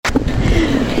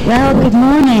Well, good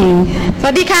morning. ส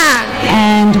วัสดีค่ะ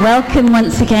And welcome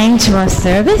once again to our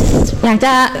service. อยากจ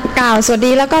ะกล่าวสวัส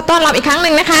ดีแล้วก็ต้อนรับอีกครั้งห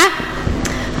นึ่งนะคะ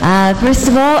First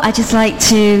of all, I'd just like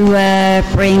to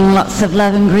bring lots of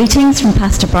love and greetings from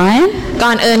Pastor Brian. ก่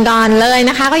อนอื่นก่อนเลย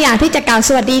นะคะก็อยากที่จะกล่าวส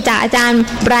วัสดีจากอาจารย์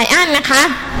ไบรอันนะคะ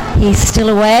He's still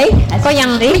away. ก็ยัง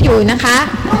ไม่อยู่นะคะ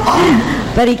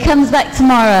But he comes back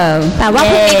tomorrow. แต่ว่า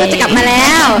พรุ่งนี้ก็จะกลับมาแล้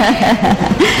ว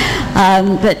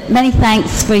But many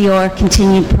thanks for your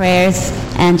continued prayers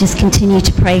and just continue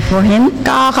to pray for him.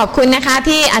 ก็ขอบคุณนะคะ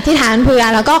ที่อธิษฐานเผื่อ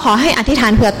แล้วก็ขอให้อธิษฐา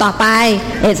นเผื่อต่อไป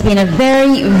It's been a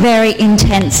very, very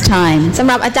intense time. สำ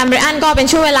หรับอาจารย์ไบรอันก็เป็น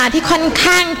ช่วงเวลาที่ค่อน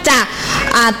ข้างจะ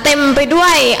เต็มไปด้ว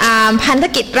ยพันธ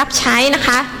กิจรับใช้นะค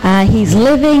ะ He's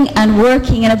living and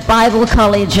working in a Bible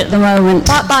college at the moment.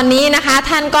 เพราะตอนนี้นะคะ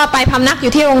ท่านก็ไปพำนักอ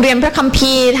ยู่ที่โรงเรียนพระคัม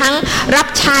ภีร์ทั้งรับ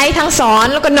ใช้ทั้งสอน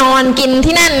แล้วก็นอนกิน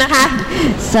ที่นั่นนะคะ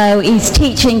So he's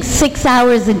teaching 6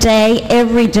 hours a day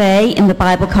every day in the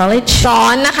Bible college. สอ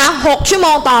นนะคะ6ชั่วโม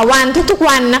งต่อวันทุกๆ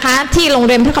วันนะคะที่โรงเ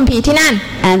รียนพระคัมภีร์ที่นั่น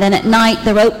And then at night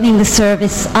they're opening the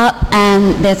service up and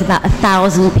there's about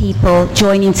 1,000 people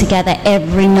joining together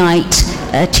every night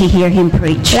to hear him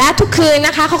preach. และทุกคืนน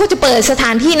ะคะเขาก็จะเปิดสถ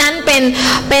านที่นั้นเ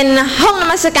ป็นห้องน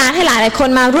มัสการให้หลายๆคน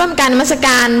มาร่วมกันนมัสก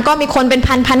ารก็มีคนเป็น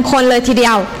พันคนเลยทีเดี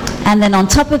ยว And then on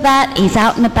top of that, he's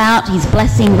out and about, he's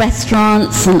blessing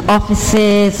restaurants and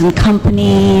offices and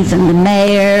companies and the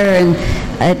mayor and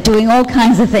doing all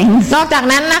kinds of things. นอกจาก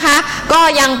นั้นนะคะก็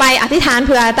ยังไปอธิษฐานเ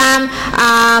ผื่อตาม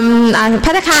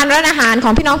ภัตตาคารร้านอาหารขอ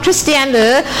งพี่น้องคริสเตียนหรื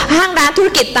อห้างร้านธุร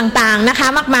กิจต่างๆนะคะ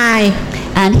มากมาย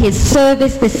And his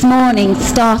service this morning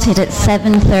started at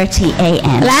 7:30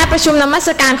 a.m. และประชุมนมัส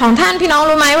การของท่านพี่น้อง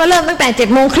รู้ไหมว่าเริ่มตั้งแต่ 7:30 น.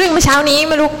เมื่อเช้านี้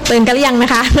ไม่รู้ตื่นกันหรือยังนะ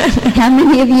คะ How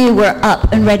many of you were up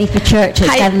and ready for church at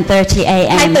 7:30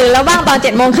 a.m.? ใครตื่นแล้วบ้างตอน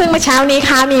 7:30 น.เมื่อเช้านี้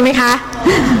คะมีไหมคะ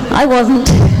I wasn't.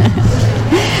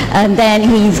 And then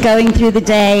he's going through the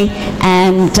day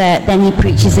and then he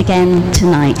preaches again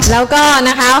tonight. แล้วก็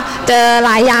นะคะเจอห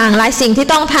ลายอย่างหลายสิ่งที่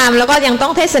ต้องทำแล้วก็ยังต้อ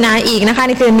งเทศนาอีกนะคะใ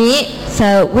นคืนนี้ So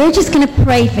we're just going to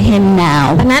pray for him now.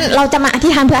 ดังนั้นเราจะมาอธิ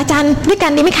ษฐานเพื่ออาจารย์ด้วยกั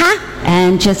นดีไหมคะ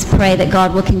And just pray that God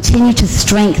will continue to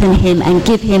strengthen him and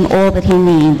give him all that he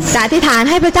needs. จะอธิษฐาน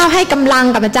ให้พระเจ้าให้กำลัง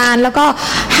กับอาจารย์แล้วก็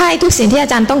ให้ทุกสิ่งที่อา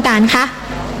จารย์ต้องการค่ะ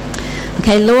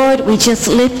Okay, Lord, we just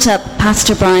lift up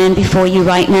Pastor Brian before you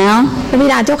right now. พระบิ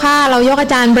ดาเจ้าข้าเรายกอา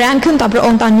จารย์ไบรอันขึ้นต่อพระอ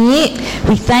งค์ตอนนี้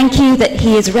We thank you that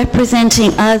he is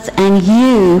representing us and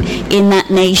you in that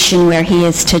nation where he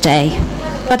is today.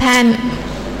 ตัวแทน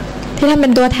ที่ท่านเป็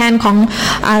นตัวแทนของ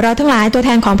เราทั้งหลายตัวแท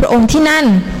นของพระองค์ที่นั่น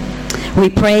We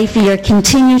pray for your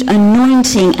continued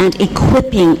anointing and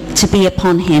equipping to be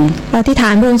upon him. เราอธิษฐา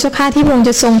นพระองค์เจ้าข้าที่พระองค์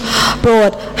จะทรงโปร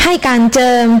ดให้การเ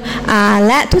จิม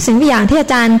และทุกสิ่งทุกอย่างที่อา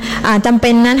จารย์จำเป็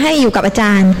นนั้นให้อยู่กับอาจ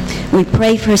ารย์ We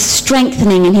pray for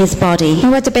strengthening in his body. ไ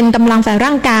ม่ว่าจะเป็นกำลังฝ่ายร่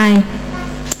างกาย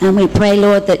And we pray,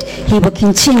 Lord, that he will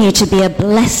continue to be a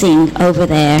blessing over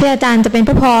there. ที่อาจารย์จะเป็นพ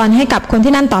ระพรให้กับคน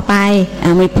ที่นั่นต่อไป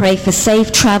And we pray for safe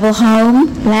travel home.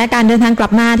 และการเดินทางกลั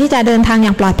บมาที่จะเดินทางอย่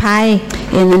างปลอดภัย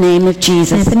In the name of ใน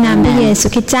Jesus. พระนามพระเยซู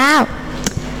คริสต์เจ้า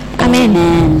อาเมน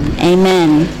Amen. Amen.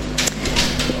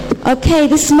 Okay,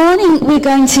 this morning we're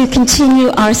going to continue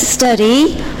our study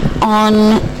on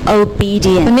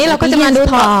obedience. วันนี้เราก็จะมาดู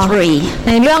ต่อ Part 3. ใ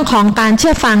นเรื่องของการเ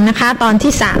ชื่อฟังนะคะตอน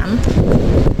ที่3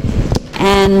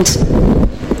 And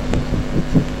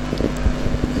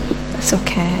It's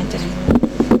okay.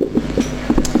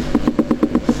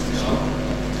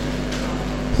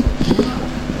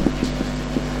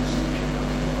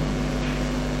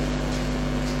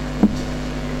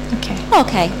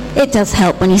 okay, it does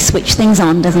help when you switch things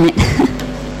on, doesn't it?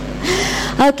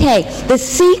 Okay, the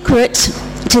secret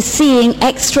to seeing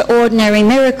extraordinary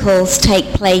miracles take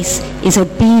place is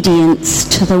obedience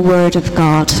to the word of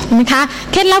God. นะคะ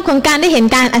เคล็ดลับของการได้เห็น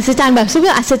การอัศจรรย์แบบ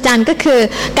superอัศจรรย์ก็คือ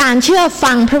การเชื่อ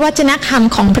ฟังพระวจนะค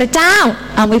ำของพระเจ้า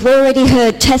And we've already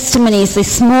heard testimonies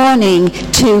this morning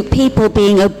to people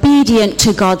being obedient to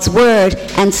God's word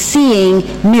and seeing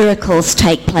miracles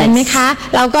take เห็นไหม place. คะ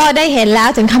เราก็ได้เห็นแล้ว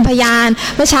ถึงคำพยาน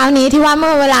เมื่อเช้านี้ที่ว่าเ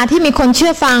มื่อเวลาที่มีคนเชื่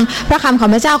อฟังพระคำของ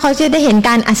พระเจ้าเขาจะได้เห็นก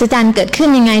ารอัศจรรย์เกิดขึ้น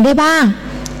ยังไงได้บ้าง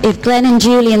If Glenn and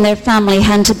Julie and their family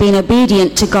hadn't been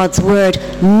obedient to God's word,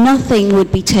 nothing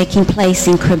would be taking place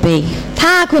in Krabi.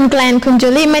 ถ้าคุณแกลนคุณจู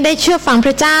ลี่ไม่ได้เชื่อฟังพ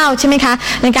ระเจ้าใช่ไหมคะ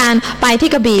ในการไปที่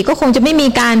กระบี่ก็คงจะไม่มี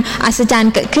การอัศจรร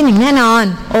ย์เกิดขึ้นอย่างแน่นอน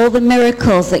All the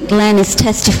miracles that Glenn is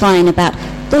testifying about,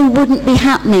 they wouldn't be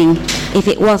happening if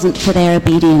it wasn't for their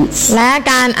obedience. และ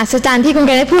การอัศจรรย์ที่คุณเก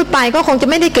รซได้พูดไปก็คงจะ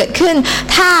ไม่ได้เกิดขึ้น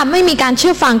ถ้าไม่มีการเ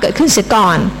ชื่อฟังเกิดขึ้นเสียก่อ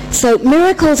น So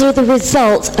miracles are the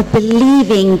result of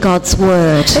believing God's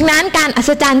word. ดังนั้นการอั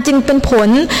ศจรรย์จึงเป็นผล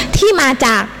ที่มาจ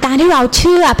ากการที่เราเ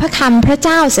ชื่อพระคำพระเ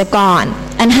จ้าเสียก่อน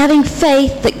And having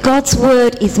faith that God's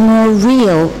word is more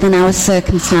real than our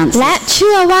circumstances. และเ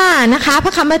ชื่อว่านะคะพร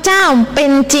ะคำพระเจ้าเป็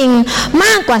นจริงม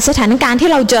ากกว่าสถานการณ์ที่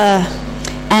เราเจอ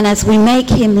And as we make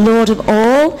him Lord of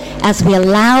all, as we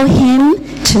allow him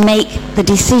to make the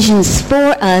decisions for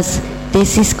us,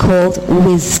 this is called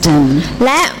wisdom. แ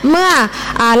ละเมื่อ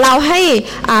เราให้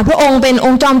พระองค์เป็นอ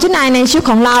งค์จอมเจ้านายในชีวิต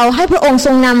ของเราให้พระองค์ท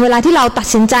รงนำเวลาที่เราตัด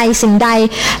สินใจสิ่งใด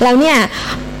แล้วเนี่ย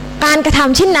การกระท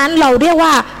ำเช่นนั้นเราเรียกว่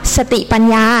าสติปัญ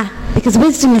ญา Because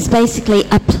wisdom is basically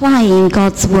applying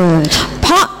God's word. เพ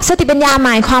ราะสติปัญญาห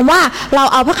มายความว่าเรา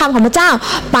เอาพระคำของพระเจ้า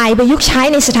ไปประยุกต์ใช้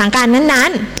ในสถานการณ์นั้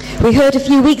นๆ We heard a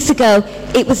few weeks ago,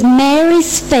 it was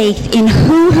Mary's faith in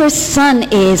who her son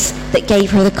is that gave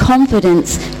her the confidence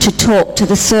to talk to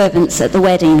the servants at the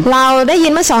wedding. เราได้ยิ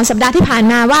นเมื่อ2 สัปดาห์ที่ผ่าน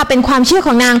มาว่าเป็นความเชื่อข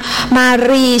องนางมา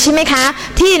รีใช่ไหมคะ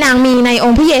ที่นางมีในอ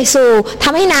งค์พระเยซูท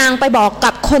ำให้นางไปบอกกั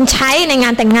บคนใช้ในงา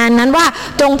นแต่งงานนั้นว่า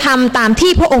จงทำตาม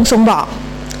ที่พระองค์ทรงบอก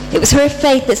It was her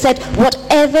faith that said,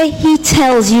 whatever he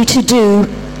tells you to do,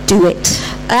 do it.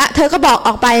 และเธอก็บอกอ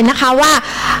อกไปนะคะว่า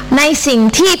ในสิ่ง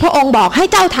ที่พระองค์บอกให้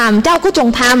เจ้าทำเจ้าก็จง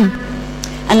ท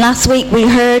ำ And last week we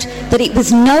heard that it was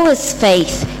Noah's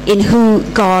faith in who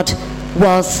God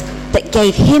was that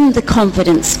gave him the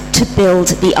confidence to build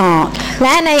the ark. แล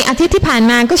ะในอาทิตย์ที่ผ่าน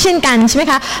มาก็เช่นกันใช่ไหม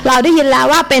คะเราได้ยินแล้ว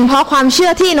ว่าเป็นเพราะความเชื่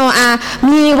อที่โนอาห์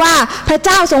มีว่าพระเ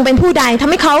จ้าทรงเป็นผู้ใดทำ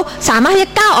ให้เขาสามารถที่จ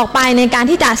ะก้าวออกไปในการ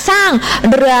ที่จะสร้าง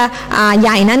เรือให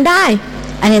ญ่นั้นได้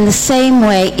And in the same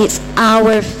way, it's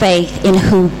our faith in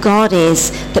who God is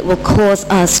that will cause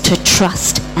us to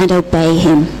trust and obey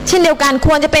him. เช่นเดียวกันค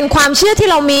วรจะเป็นความเชื่อที่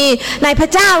เรามีในพระ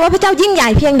เจ้าว่าพระเจ้ายิ่งใหญ่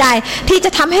เพียงใดที่จ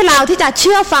ะทำให้เราที่จะเ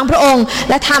ชื่อฟังพระองค์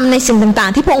และทำในสิ่งต่า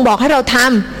งๆที่พระองค์บอกให้เราท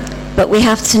ำ But we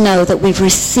have to know that we've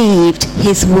received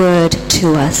his word to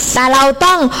us. แต่เรา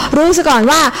ต้องรู้ซะก่อน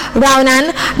ว่าเรานั้น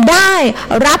ได้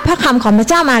รับพระคำของพระ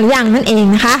เจ้ามาหรือยังนั่นเอง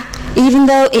นะคะEven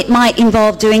though it might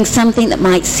involve doing something that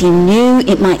might seem new,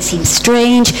 it might seem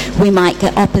strange, we might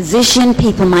get opposition,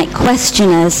 people might question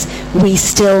us, we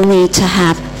still need to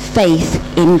have faith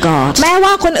in God. แม้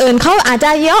ว่าคนอื่นเขาอาจจ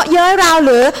ะเยาะเย้ยเราห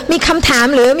รือมีคำถาม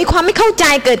หรือมีความไม่เข้าใจ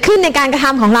เกิดขึ้นในการกระท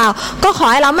ำของเราก็ขอ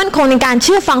ให้เรามั่นคงในการเ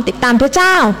ชื่อฟังติดตามพระเจ้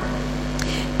า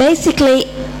Basically,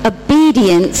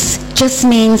 obedience just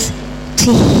means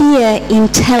to hear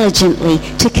intelligently,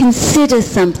 to consider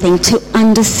something, to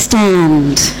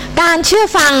understand. การเชื่อ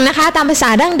ฟังนะคะตามภาษา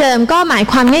ดั้งเดิมก็หมาย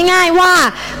ความง่ายๆว่า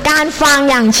การฟัง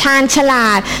อย่างชาญฉลา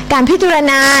ดการพิจาร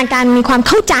ณาการมีความเ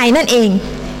ข้าใจนั่นเอง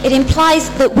It implies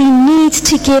that we need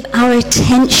to give our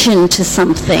attention to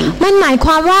something. มันหมายค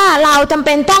วามว่าเราจำเ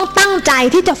ป็นต้องตั้งใจ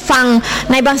ที่จะฟัง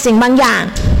ในบางสิ่งบางอย่าง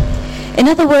In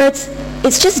other words,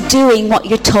 it's just doing what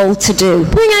you're told to do.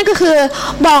 พูดง่ายก็คือ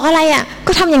บอกอะไรอ่ะ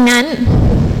ก็ทำอย่างนั้น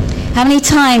How many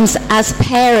times as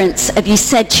parents have you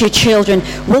said to your children,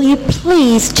 will you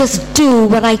please just do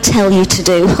what I tell you to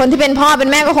do? คนที่เป็นพ่อเป็น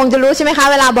แม่ก็คงจะรู้ใช่ไหมคะ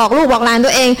เวลาบอกลูกบอกหลานตั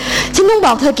วเองฉันต้องบ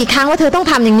อกเธอกี่ครั้งว่าเธอต้อง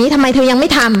ทำอย่างนี้ทำไมเธอยังไม่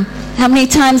ทำ How many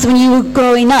times when you were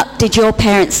growing up did your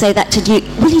parents say that to you?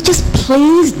 Will you just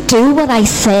please do what I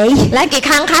say? และกี่ค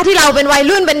รั้งคะที่เราเป็นวัย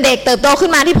รุ่นเป็นเด็กเติบโตขึ้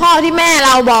นมาที่พ่อที่แม่เร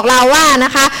าบอกเราว่าน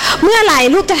ะคะเมื่อไหร่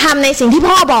ลูกจะทำในสิ่งที่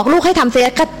พ่อบอกลูกให้ทำเสีย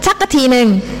สักทีหนึ่ง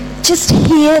Just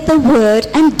hear the word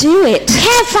and do it. แ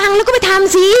ค่ฟังแล้วก็ไปท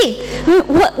ำสิ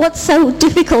What's so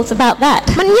difficult about that?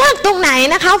 มันยากตรงไหน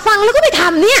นะคะฟังแล้วก็ไปท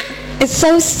ำเนี่ย It's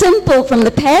so simple from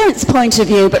the parents' point of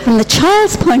view, but from the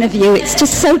child's point of view, it's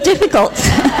just so difficult.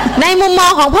 ในมุมมอ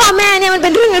งของพ่อแม่เนี่ยมันเป็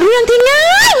นเรื่องที่ง่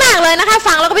ายมากเลยนะคะ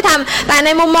ฟังแล้วก็ไปทำแต่ใน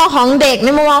มุมมองของเด็กใน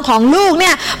มุมมองของลูกเ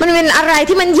นี่ยมันเป็นอะไร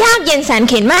ที่มันยากเย็นแสน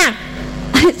เข็ญมาก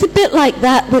It's a bit like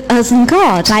that with us and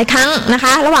God. หลายครั้งนะค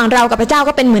ะระหว่างเรากับพระเจ้า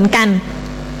ก็เป็นเหมือนกัน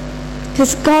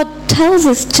Because God tells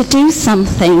us to do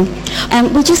something and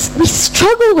we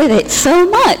struggle with it so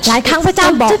much. หลายครั้งพระเจ้า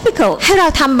บอกให้เรา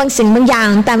ทำบางสิ่งบางอย่าง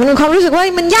แต่มันมีความรู้สึกว่า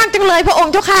มันยากจังเลยพระอง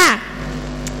ค์เจ้าค่ะ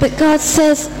But God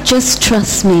says just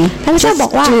trust me. พระเจ้าบอ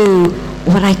กว่า do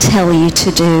what I tell you to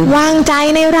do. วางใจ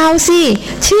ในเราสิ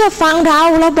เชื่อฟังเรา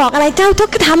บอกอะไรเจ้า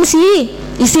ก็ทำสิ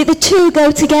You see the two go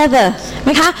together. ไหม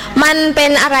คะมันเป็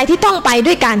นอะไรที่ต้องไป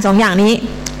ด้วยกันสองอย่างนี้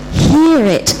Hear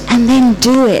it and then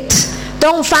do it. จ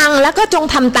งฟังแล้วก็จง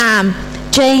ทำตาม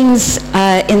James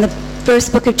in the first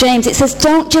book of James it says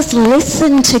don't just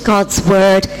listen to God's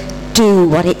word, do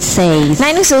what it says. ใน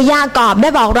หนังสือยากอบได้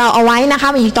บอกเราเอาไว้นะคะ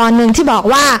มีอีกตอนหนึ่งที่บอก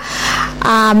ว่า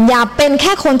อย่าเป็นแ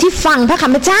ค่คนที่ฟังพระค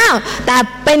ำพระเจ้าแต่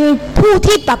เป็นผู้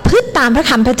ที่ประพฤติตามพระ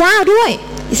คำพระเจ้าด้วย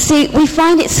You see, we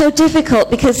find it so difficult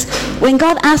because when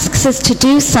God asks us to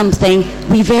do something,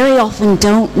 we very often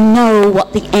don't know what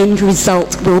the end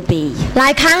result will be. หลา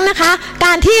ยครั้งนะคะก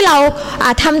ารที่เรา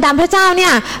ทำตามพระเจ้าเนี่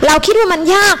ยเราคิดว่ามัน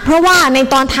ยากเพราะว่าใน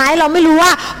ตอนท้ายเราไม่รู้ว่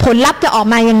าผลลัพธ์จะออก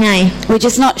มายังไง We're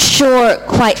just not sure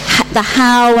quite the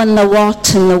how and the what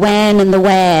and the when and the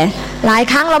where. หลาย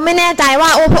ครั้งเราไม่แน่ใจว่า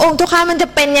โอ้พระองค์ทุกครั้งมันจะ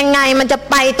เป็นยังไงมันจะ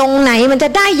ไปตรงไหนมันจะ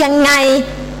ได้ยังไง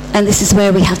And this is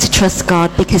where we have to trust God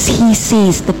because He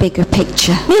sees the bigger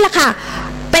picture. นี่แหละค่ะ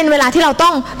เป็นเวลาที่เราต้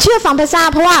องเชื่อฟังพระเจ้า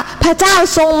เพราะว่าพระเจ้า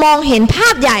ทรงมองเห็นภา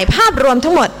พใหญ่ภาพรวม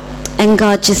ทั้งหมด And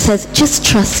God just says, just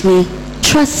trust me,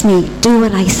 do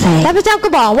what I say. และพระเจ้าก็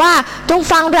บอกว่าจง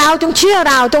ฟังเราจงเชื่อ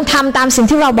เราจงทำตามสิ่ง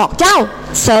ที่เราบอกเจ้า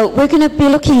So we're going to be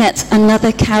looking at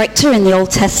another character in the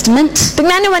Old Testament. ดัง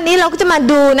นั้นในวันนี้เราก็จะมา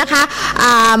ดูนะคะ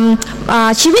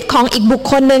ชีวิตของอีกบุค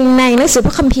คลหนึ่งในหนังสือพ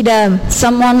ระคัมภีร์เดิม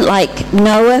Someone like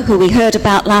Noah, who we heard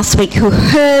about last week, who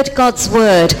heard God's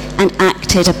word and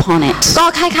acted upon it. ก็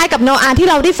คล้ายๆกับโนอาห์ที่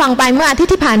เราได้ฟังไปเมื่ออาทิต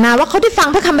ย์ที่ผ่านมาว่าเขาได้ฟัง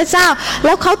พระคำพระเจ้าแ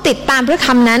ล้วเขาติดตามพระค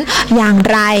ำนั้นอย่าง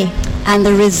ไร And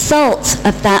the result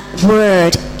of that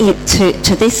word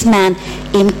to this man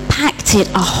impacted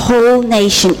a whole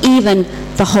nation, even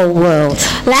the whole world.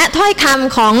 และถ้อยค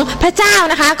ำของพระเจ้า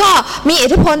นะคะก็มีอิท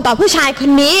ธิพลต่อผู้ชายค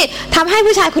นนี้ทำให้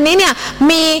ผู้ชายคนนี้เนี่ย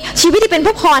มีชีวิตที่เป็นพ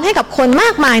ระพรให้กับคนมา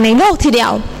กมายในโลกทีเดีย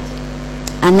ว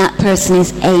And that person is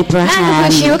นั่นก็คือ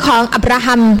Abraham. ชีวิตของอับรา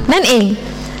ฮัมนั่นเอง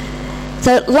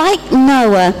So like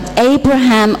Noah,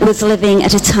 Abraham was living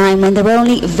at a time when there were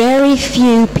only very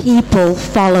few people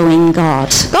following God.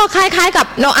 ก็คล้ายๆกับ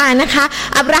โนอาห์นะคะ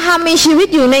อับราฮัมมีชีวิต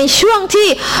อยู่ในช่วงที่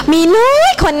มีน้อ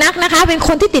ยคนนักนะคะเป็นค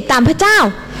นที่ติดตามพระเจ้า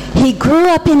He grew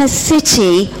up in a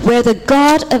city where the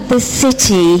god of the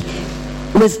city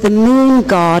was the moon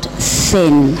god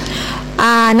Sin.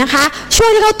 นะคะช่วง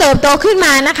ที่เขาเติบโตขึ้นม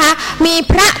านะคะมี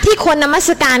พระที่คนนมัส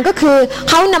การก็คือ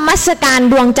เขานมัสการ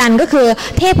ดวงจันทร์ก็คือ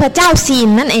เทพเจ้าซีน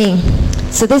นั่นเอง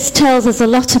So this tells us a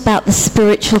lot about the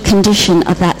spiritual condition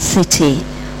of that city.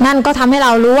 นั่นก็ทำให้เร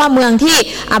ารู้ว่าเมืองที่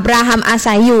อับราฮัมอา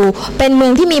ศัยอยู่เป็นเมือ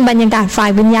งที่มีบรรยากาศฝ่า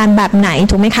ยวิญญาณแบบไหน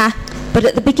ถูกไหมคะ But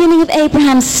at the beginning of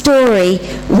Abraham's story,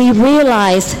 we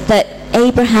realize that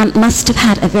Abraham must have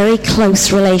had a very close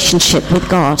relationship with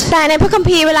God. แต่ในพระคัม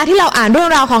ภีร์เวลาที่เราอ่านเรื่อ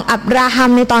งราวของอับราฮัม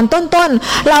ในตอนต้น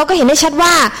ๆเราก็เห็นได้ชัด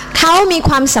ว่าเขามีค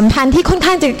วามสัมพันธ์ที่ค่อน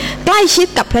ข้างจะใกล้ชิด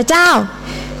กับพระเจ้า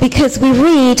Because we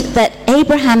read that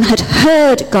Abraham had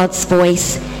heard God's voice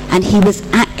and he was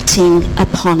acting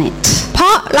upon it. เพร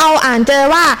าะเราอ่านเจอ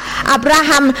ว่าอับรา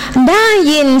ฮัมได้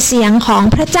ยินเสียงของ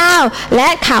พระเจ้าและ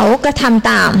เขากระทำ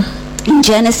ตาม In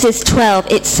Genesis 12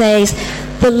 it says,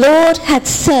 The Lord had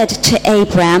said to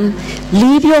Abram,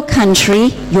 Leave your country,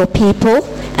 your people,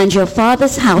 and your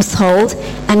father's household,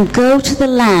 and go to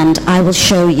the land I will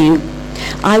show you.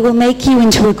 I will make you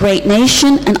into a great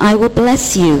nation, and I will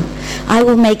bless you. I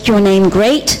will make your name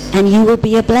great, and you will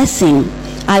be a blessing.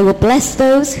 I will bless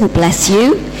those who bless you,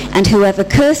 and whoever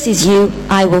curses you,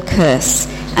 I will curse.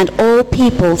 And all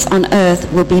peoples on earth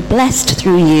will be blessed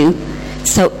through you.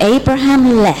 So Abraham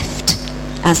left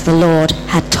as the Lord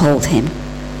had told him.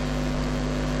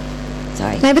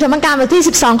 ในปฐมกาลบทที่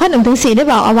12ข้อ 1-4 ได้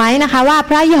บอกเอาไว้นะคะว่า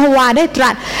พระเยโฮวาได้ต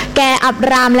รัสแก่อับ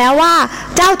รามแล้วว่า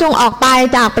เจ้าจงออกไป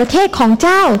จากประเทศของเ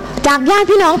จ้าจากญาติ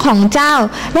พี่น้องของเจ้า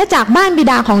และจากบ้านบิ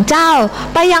ดาของเจ้า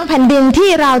ไปยังแผ่นดินที่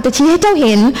เราจะชี้ให้เจ้าเ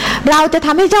ห็นเราจะท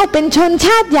ำให้เจ้าเป็นชนช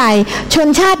าติใหญ่ชน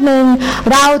ชาติหนึ่ง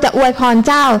เราจะอวยพร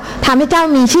เจ้าทำให้เจ้า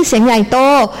มีชื่อเสียงใหญ่โต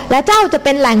และเจ้าจะเ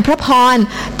ป็นแหล่งพระพร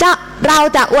เรา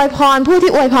จะอวยพรผู้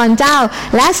ที่อวยพรเจ้า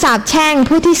และสาปแช่ง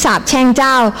ผู้ที่สาปแช่งเ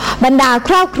จ้าบรรดาค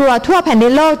รอบครัวทั่วแผ่นดิ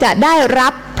นโลกจะได้รั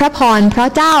บพระพรเพราะ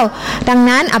เจ้าดัง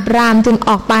นั้นอับรามจึงอ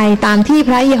อกไปตามที่พ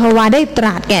ระเยโฮวาได้ต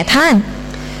รัสแก่ท่าน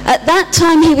At that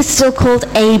time he was still called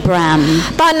Abram.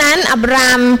 ตอนนั้นอับ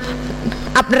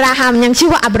ราฮัมยังชื่อ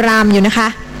ว่าอับรามอยู่นะคะ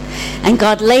And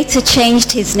God later changed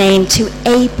his name to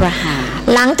Abraham.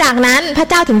 หลังจากนั้นพระ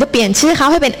เจ้าถึงจะเปลี่ยนชื่อเขา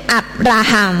ให้เป็นอับรา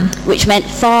ฮัม Which meant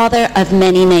father of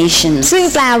many nations. ซึ่ง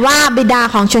แปลว่าบิดา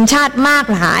ของชนชาติมาก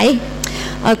หลาย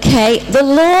Okay, the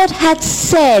Lord had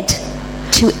said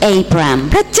to Abram.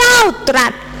 พระเจ้าตรั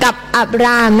สกับอับร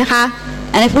ามนะคะ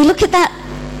And if we look at that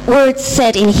word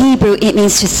said in Hebrew, it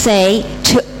means to say,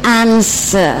 to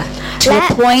answer, to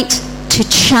appoint, to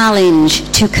challenge,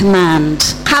 to command.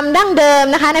 คำดั้งเดิม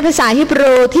นะคะในภาษาฮีบ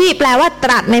รูที่แปลว่าต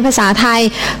รัสในภาษาไทย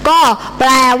ก็แป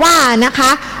ลว่านะค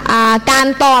ะการ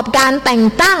ตอบการแต่ง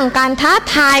ตั้งการท้า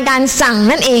ทายการสั่ง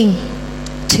นั่นเอง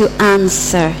To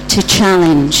answer, to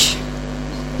challenge.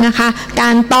 นะคะกา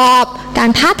รตอบการ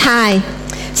ท้าทาย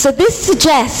So this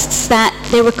suggests that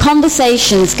there were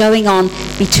conversations going on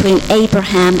between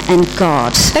Abraham and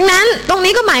God. ดังนั้นตรง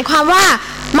นี้ก็หมายความว่า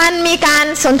มันมีการ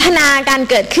สนทนาการ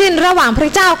เกิดขึ้นระหว่างพร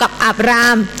ะเจ้ากับอับรา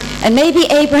ม And maybe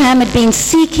Abraham had been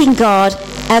seeking God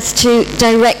as to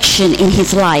direction in his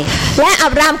life. และอั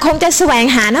บรามคงจะแสวง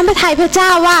หาน้ำพระทัยพระเจ้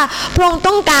าว่าพระองค์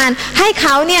ต้องการให้เข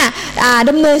าเนี่ย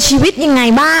ดำเนินชีวิตยังไง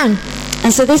บ้าง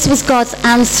And so this was God's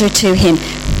answer to him.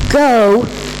 Go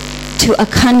to a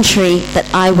country that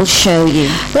I will show you.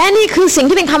 และนี่คือสิ่ง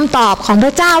ที่เป็นคำตอบของพร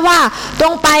ะเจ้าว่าตร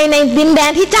งไปในดินแด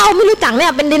นที่เจ้าไม่รู้จักเนี่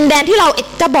ยเป็นดินแดนที่เรา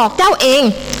จะบอกเจ้าเอง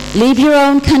Leave your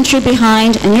own country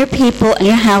behind and your people and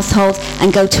your household and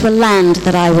go to a land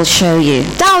that I will show you.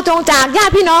 เจ้าจงจากญา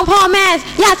ติพี่น้องพ่อแม่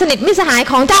ญาติสนิทมิตรสหาย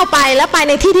ของเจ้าไปและไปใ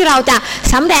นที่ที่เราจะ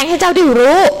สำแดงให้เจ้าได้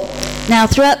รู้ Now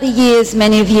throughout the years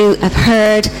many of you have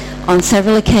heard on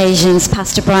several occasions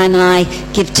Pastor Brian and I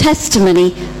give testimony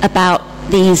about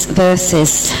these verses.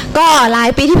 ก็หลาย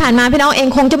ปีที่ผ่านมาพี่น้องเอง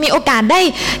คงจะมีโอกาสได้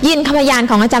ยินคำพยาน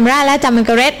ของอาจารย์แร่และอาจารย์มันเ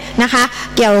กเรตนะคะ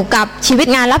เกี่ยวกับชีวิต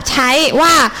งานรับใช้ว่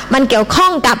ามันเกี่ยวข้อ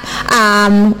งกับ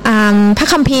พระ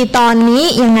คัมภีร์ตอนนี้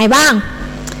ยังไงบ้าง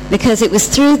Because it was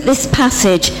through this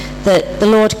passage that the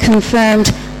Lord confirmed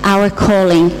our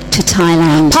calling to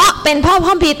Thailand. เพราะเป็นพ่อพระ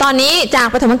คัมภีร์ตอนนี้จาก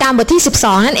ปฐมกาลบทที่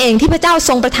12นั่นเองที่พระเจ้าท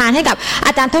รงประทานให้กับอ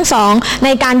าจารย์ทั้งสองใน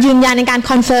การยืนยันในการ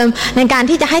คอนเฟิร์มในการ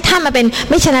ที่จะให้ท่านมาเป็น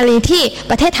มิชชันนารีที่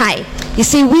ประเทศไทย You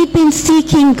see, we've been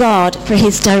seeking God for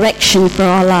His direction for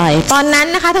our lives. ตอนนั้น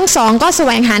นะคะทั้งสองก็แส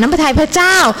วงหาน้ำพระทัยพระเจ้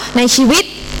าในชีวิต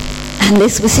And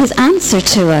this was His answer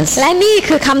to us. และนี่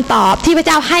คือคำตอบที่พระเ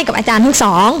จ้าให้กับอาจารย์ทั้งส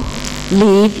อง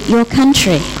Leave your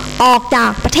country. ออกจา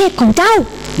กประเทศของเจ้า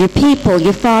Your people,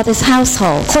 your father's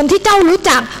household. คนที่เจ้ารู้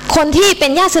จักคนที่เป็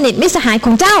นญาติสนิทมิตรสหายข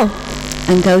องเจ้า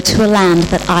And go to a land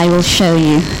that I will show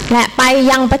you. และไป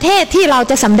ยังประเทศที่เรา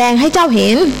จะสำแดงให้เจ้าเห็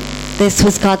น This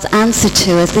was God's answer to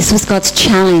us. This was God's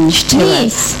challenge to นี่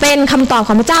us. เป็นคำตอบข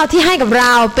องพระเจ้าที่ให้กับเร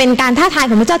าเป็นการท้าทาย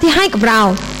ของพระเจ้าที่ให้กับเรา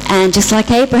And just like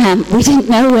Abraham, we didn't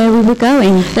know where we were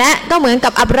going. และก็เหมือนกั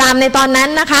บอับรามในตอนนั้น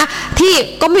นะคะที่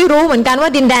ก็ไม่รู้เหมือนกันว่า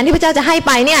ดินแดนที่พระเจ้าจะให้ไ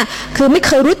ปเนี่ยคือไม่เ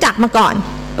คยรู้จักมาก่อน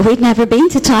We'd never been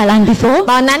to Thailand before.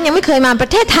 ตอนนั้นยังไม่เคยมาปร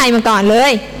ะเทศไทยมาก่อนเล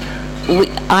ย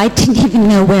I didn't even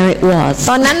know where it was.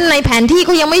 ตอนนั้นในแผนที่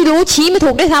ก็ยังไม่รู้ชี้ไม่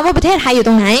ถูกด้วยซ้ำว่าประเทศไทยอยู่ต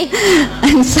รงไหน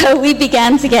And so we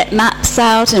began to get maps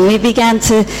out and we began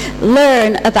to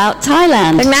learn about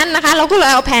Thailand. ดังนั้นนะคะเราก็เลย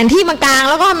เอาแผนที่มากาง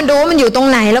แล้วก็มันดูว่ามันอยู่ตรง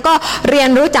ไหนแล้วก็เรียน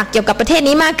รู้จักเกี่ยวกับประเทศ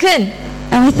นี้มากขึ้น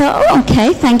And we thought, oh, okay,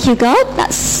 thank you, God.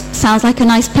 That sounds like a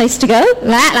nice place to go.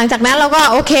 และหลังจากนั้นเราก็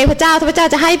โอเคพระเจ้าถ้าพระเจ้า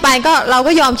จะให้ไปก็เรา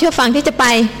ก็ยอมเชื่อฟังที่จะไป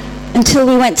Until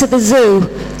we went to the zoo.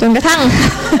 จนกระ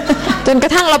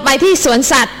ทั่ง เราไปที่สวน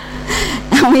สัตว์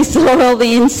And we saw all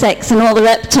the insects and all the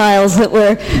reptiles that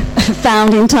were found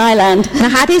in Thailand. น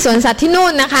ะคะที่สวนสัตว์ที่นู่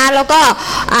นนะคะแล้วก็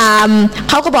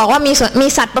เขาก็บอกว่ามี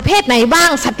สัตว์ประเภทไหนบ้าง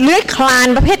สัตว์เลื้อยคลาน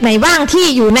ประเภทไหนบ้างที่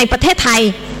อยู่ในประเทศไทย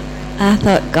I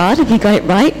thought, God, have you got it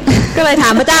right? ก็เลยถา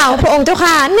มพระเจ้าพระองค์เจ้า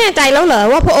ค่ะแน่ใจแล้วเหรอ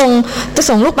ว่าพระองค์จะ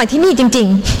ส่งลูกไปที่นี่จริง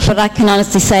But I can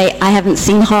honestly say I haven't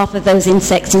seen half of those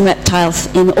insects and reptiles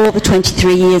in all the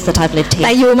 23 years that I've lived ๆแ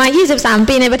ต่ here. อยู่มา23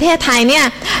ปีในประเทศไทยเนี่ย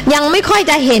ยังไม่ค่อย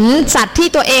จะเห็นสัตว์ที่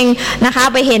ตัวเองนะคะ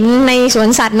ไปเห็นในสวน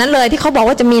สัตว์นั้นเลยที่เขาบอก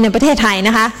ว่าจะมีในประเทศไทยน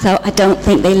ะคะ So I don't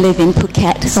think they live in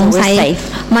Phuket, ส so ง we're สัย safe.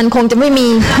 มันคงจะไม่มี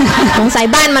สงสัย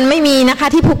บ้านมันไม่มีนะคะ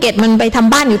ที่ภูเก็ตมันไปท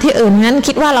ำบ้านอยู่ที่อื่นงั้น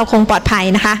คิดว่าเราคงปลอดภัย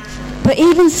นะคะ But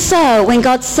even so, when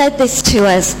God said this to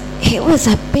us, it was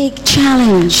a big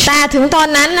challenge. แต่ถึงตอน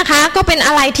นั้นนะคะก็เป็นอ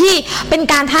ะไรที่เป็น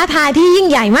การท้าทายที่ยิ่ง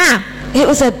ใหญ่มาก It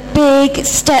was a big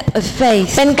step of faith.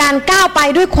 เป็นการก้าวไป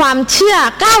ด้วยความเชื่อ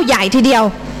ก้าวใหญ่ทีเดียว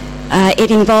It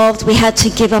involved we had to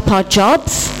give up our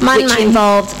jobs, which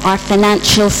involved our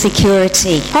financial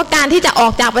security. เพราะการที่จะออ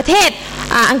กจากประเทศ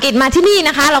อังกฤษมาที่นี่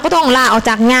นะคะเราก็ต้องลาออก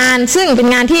จากงานซึ่งเป็น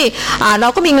งานที่เรา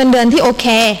ก็มีเงินเดือนที่โอเค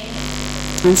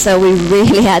And so we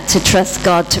really had to trust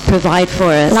God to provide for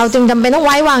us. เราจึงจำเป็นต้องไ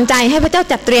ว้วางใจให้พระเจ้า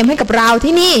จัดเตรียมให้กับเรา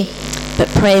ที่นี่ But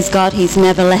praise God, He's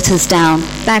never let us down.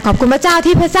 แต่ขอบคุณพระเจ้า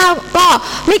ที่พระเจ้าก็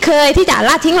ไม่เคยที่จะล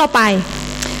ะทิ้งเราไป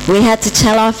We had to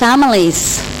tell our families.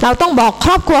 เราต้องบอกค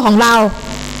รอบครัวของเรา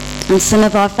And some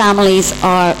of our families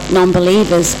are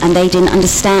non-believers and they didn't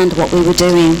understand what we were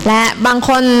doing. และบางค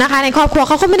นนะคะในครอบครัวเ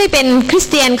ขาก็ไม่ได้เป็นคริส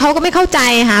เตียนเขาก็ไม่เข้าใจ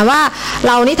หาว่าเ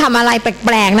รานี่ทำอะไรแป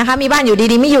ลกๆนะคะมีบ้านอยู่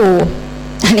ดีๆไม่อยู่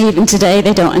And even today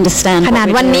they don't understand ข what นาด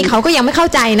we're วันนี้ doing. เขาก็ยังไม่เข้า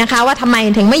ใจนะคะว่าทำไม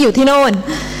ถึงไม่อยู่ที่โน่น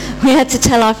We had to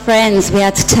tell our friends, we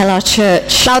had to tell our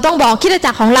church. เราต้องบอกคริสต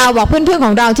จักรของเราบอกเพื่อนๆข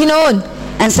องเราที่โน่น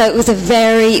And so it was a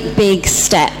very big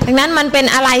step. ดังนั้นมันเป็น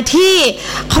อะไรที่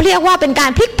เขาเรียกว่าเป็นกา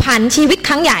รพลิกผันชีวิตค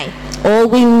รั้งใหญ่ All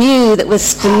we knew that was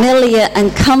familiar and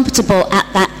comfortable at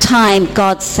that time,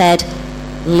 God said,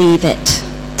 leave it.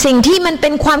 สิ่งที่มันเป็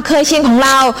นความเคยชินของเร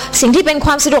าสิ่งที่เป็นค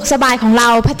วามสะดวกสบายของเรา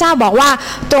พระเจ้าบอกว่า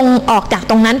จงออกจาก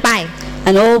ตรงนั้นไป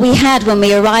And all we had when we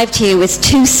arrived here was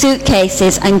 2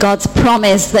 suitcases and God's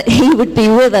promise that He would be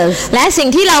with us. และสิ่ง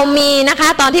ที่เรามีนะคะ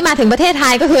ตอนที่มาถึงประเทศไท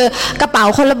ยก็คือกระเป๋า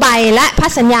คนละใบและพระ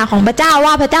สัญญาของพระเจ้า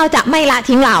ว่าพระเจ้าจะไม่ละ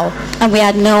ทิ้งเรา And we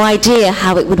had no idea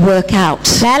how it would work out.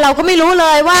 และเราก็ไม่รู้เล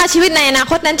ยว่าชีวิตในอนา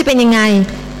คตนั้นจะเป็นยังไง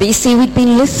But you see, we'd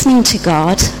been listening to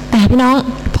God. แต่พี่น้อง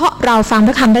เพราะเราฟังพ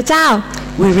ระคำพระเจ้า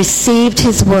We received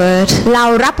His word. เรา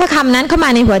รับพระคำนั้นเข้ามา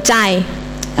ในหัวใจ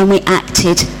And we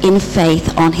acted in faith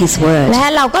on His word. และ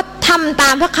เราก็ทำตา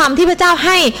มพระคำที่พระเจ้าใ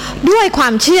ห้ด้วยควา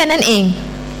มเชื่อนั่นเอง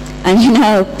And you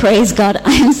know, praise God,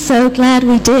 I am so glad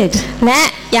we did. และ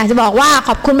อยากจะบอกว่าข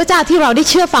อบคุณพระเจ้าที่เราได้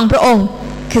เชื่อฟังพระองค์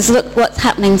Because look what's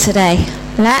happening today.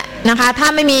 และนะคะถ้า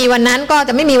ไม่มีวันนั้นก็จ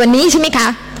ะไม่มีวันนี้ใช่ไหมคะ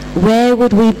Where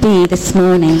would we be this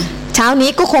morning? เช้านี้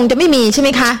ก็คงจะไม่มีใช่ไหม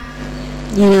คะ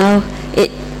You know,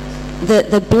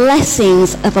 the blessings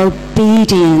of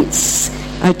obedience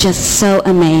are just so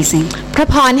amazing. พระ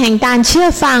พรแห่งการเชื่อ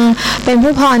ฟังเป็นพร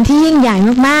ะพรที่ยิ่งใหญ่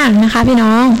มากๆนะคะพี่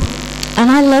น้อง And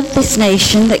I love this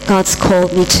nation that God's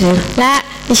called me to. และ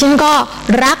ดิฉันก็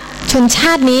รักชนช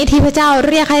าตินี้ที่พระเจ้า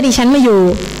เรียกให้ดิฉันมาอยู่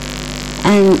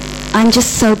And I'm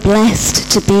just so blessed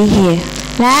to be here.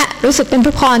 และรู้สึกเป็นพ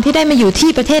ระพรที่ได้มาอยู่ที่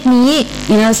ประเทศนี้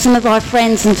You know, some of our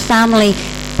friends and family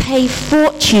pay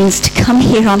fortunes to come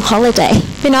here on holiday.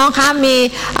 พี่น้องคะมี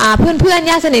เพื่อนๆ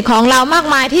ญาติสนิทของเรามาก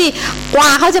มายที่กว่า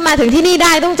เขาจะมาถึงที่นี่ไ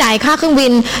ด้ต้องจ่ายค่าเครื่องบิ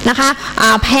นนะคะ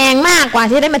แพงมากกว่า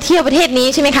ที่ได้มาเที่ยวประเทศนี้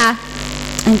ใช่ไหมคะ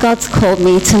And God's called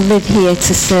me to live here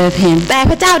to serve Him. แต่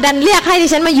พระเจ้าดันเรียกให้ดิ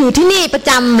ฉันมาอยู่ที่นี่ประ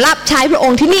จำรับใช้พระอ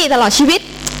งค์ที่นี่ตลอดชีวิต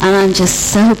And I'm just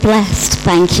so blessed.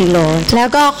 Thank you, Lord. แล้ว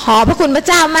ก็ขอพระคุณพระ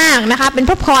เจ้ามากนะคะเป็น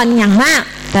พระพรอย่างมาก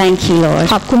Thank you, Lord.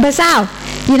 ขอบคุณพระเจ้า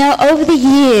You know, over the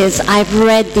years, I've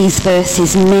read these verses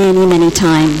many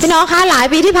times. พี่น้องคะหลาย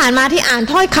ปีที่ผ่านมาที่อ่าน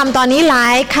ถ้อยคำตอนนี้หลา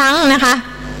ยครั้งนะคะ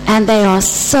And they are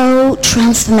so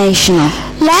transformational.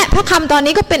 และพระคำตอน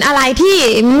นี้ก็เป็นอะไรที่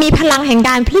มีพลังแห่ง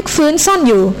การพลิกฟื้นซ่อน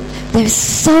อยู่ There's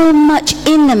so much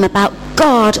in them about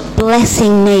God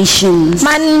blessing nations.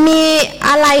 มันมี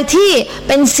อะไรที่เ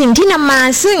ป็นสิ่งที่นำมา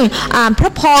ซึ่งพร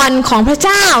ะพรของพระเ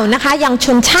จ้านะคะยังช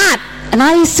นชาติ And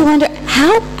I used to wonder,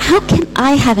 how can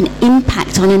I have an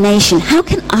impact on a nation? How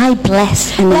can I bless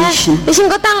a และ nation? ดิฉัน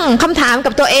ก็ตั้งคำถามกั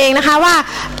บตัวเองนะคะว่า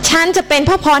ฉันจะเป็นพ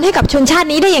ระพรให้กับชนชาติ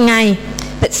นี้ได้ยังไง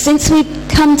But since we've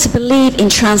come to believe in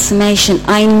transformation,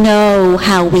 I know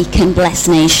how we can bless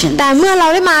nations. แต่เมื่อเรา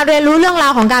ได้มาเรียนรู้เรื่องรา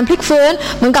วของการพลิกฟื้น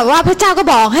เหมือนกับว่าพระเจ้าก็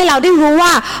บอกให้เราได้รู้ว่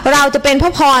าเราจะเป็นพร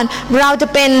ะพรเราจะ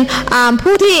เป็น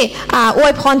ผู้ที่อว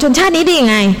ยพรชนชาตินี้ได้ยัง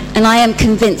ไง And I am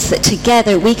convinced that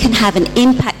together we can have an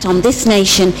impact on this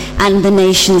nation and the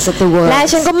nations of the world. และ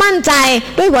ฉันก็มั่นใจ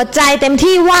ด้วยหัวใจเต็ม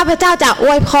ที่ว่าพระเจ้าจะอ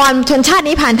วยพรชนชาติ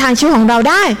นี้ผ่านทางชีวิตของเรา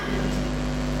ได้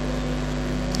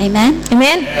Amen?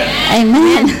 Amen?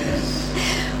 Amen.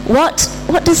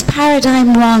 What does paradigm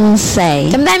 1 say?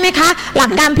 จำได้ไหมคะหลั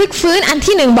กการพลิกฟื้นอัน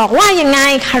ที่1บอกว่ายังไง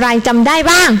ใครจำได้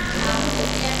บ้าง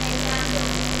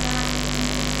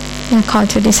Called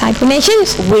to disciple nations.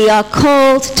 We are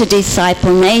called to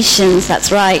disciple nations. That's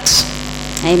right.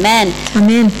 Amen.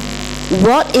 Amen.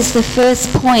 What is the first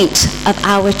point of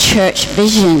our church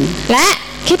vision? และ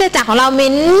คริสตจักรของเรามี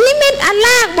นิมิตอันแร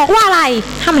กบอกว่าอะไร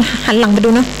ห้ามหันหลังไป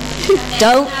ดูนะ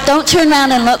Don't turn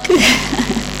around and look.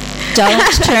 Don't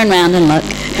turn around and look.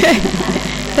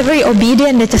 They're very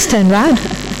obedient. They just turn around.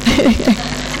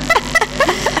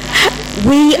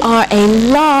 We are a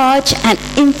large and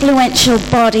influential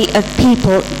body of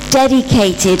people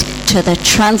dedicated to the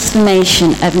transformation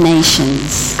of nations.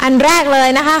 อันแรกเลย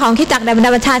นะคะของคริสตจักรในบรรด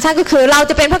าประชาชาติก็คือเรา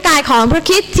จะเป็นพระกายของพระค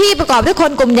ริสต์ที่ประกอบด้วยค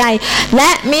นกลุ่มใหญ่และ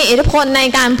มีอิทธิพลใน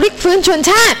การพลิกฟื้นชน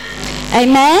ชาติ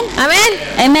Amen? Amen.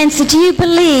 Amen. So do you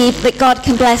believe that God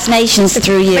can bless nations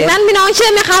through you? ดังนั้นพี่น้องเชื่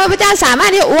อไหมคะว่าพระเจ้าสามารถ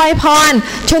ที่จะอวยพร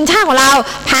ชนชาติของเรา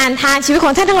ผ่านทางชีวิตข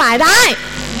องท่านทั้งหลายได้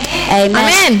Amen.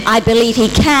 Amen. I believe He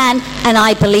can and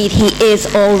I believe He is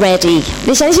already.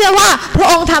 ดิฉันเชื่อว่าพระ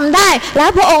องค์ทำได้และ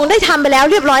พระองค์ได้ทำไปแล้ว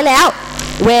เรียบร้อยแล้ว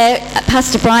Where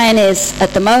Pastor Brian is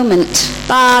at the moment.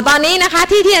 ตอนนี้นะคะ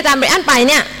ที่อาจารย์ไบรอันไป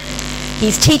เนี่ย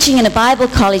He's teaching in a Bible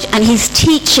college and he's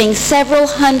teaching several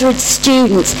hundred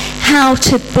students how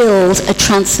to build a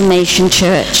transformation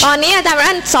church. ตอนนี้อาจารย์ไบร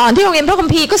อันสอนที่โรงเรียนพระคัม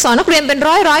ภีร์ก็สอนนักเรียนเป็น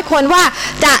ร้อยคนว่า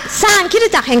จะสร้างคริสต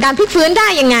จักรแห่งการพลิกฟื้นได้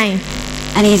ยังไง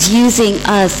And he's using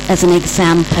us as an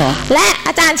example. และอ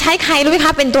าจารย์ใช้ใครรู้ไหมค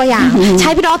ะเป็นตัวอย่าง ใช้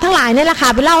พี่น้องทั้งหลายนี่แหละค่ะ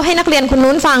ไปเล่าให้นักเรียนคน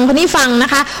นู้นฟังคนนี้ฟังนะ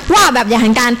คะว่าแบบอย่างแ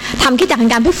ห่งการทำคริสตจักรแห่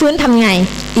งการพลิกฟื้นทำไง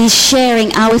He's sharing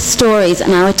our stories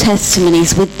and our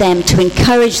testimonies with them to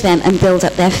encourage them and build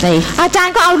up their faith. อาจาร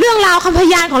ย์ก็เอาเรื่องราวคำพ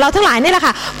ยานของเราทั้งหลายนี่แหละ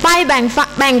ค่ะไปแบ่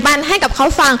งปันให้กับเขา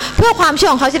ฟังเพื่อความเชื่อ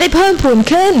ของเขาจะได้เพิ่มพูน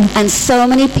ขึ้น And so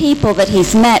many people that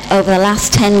he's met over the last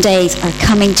 10 days are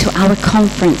coming to our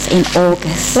conference in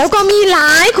August. แล้วก็มีหล ล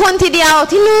ายคนทีเดียว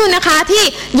ที่นู่นนะคะที่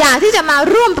อยากที่จะมา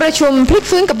ร่วมประชุมพลิก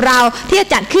ฟื้นกับเราที่จะ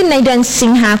จัดขึ้นในเดือนสิ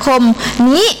งหาคม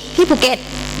นี้ที่ภูเก็ต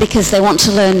because they want to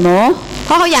learn more เพ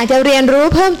ราะเขาอยากจะเรียนรู้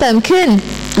เพิ่มเติมขึ้น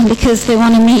and because they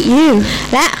want to meet you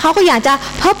และเขาก็อยากจะ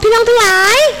พบพี่น้องทั้งหลา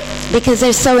ย because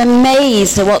they're so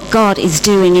amazed at what God is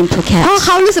doing in Phuket เพราะเข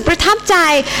ารู้สึกประทับใจ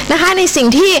นะคะในสิ่ง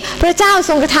ที่พระเจ้า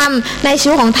ทรงกระทำในชี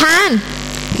วิตของท่าน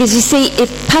because you see if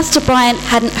Pastor Brian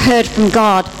hadn't heard from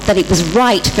God that it was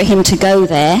right for him to go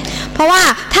there เพราะว่า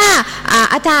ถ้า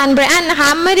อาจารย์ไบรอันนะคะ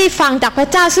ไม่ได้ฟังจากพระ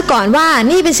เจ้าซะก่อนว่า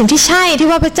นี่เป็นสิ่งที่ใช่ที่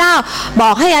ว่าพระเจ้าบ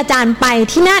อกให้อาจารย์ไป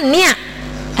ที่นั่นเนี่ย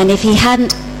and if he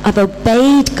hadn't have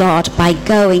obeyed God by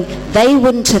going they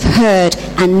wouldn't have heard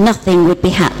and nothing would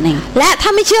be happening และถ้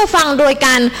าไม่เชื่อฟังโดยก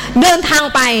ารเดินทาง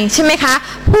ไปใช่ไหมคะ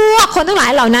พวกคนทั้งหลา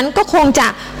ยเหล่านั้นก็คงจะ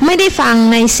ไม่ได้ฟัง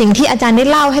ในสิ่งที่อาจารย์ได้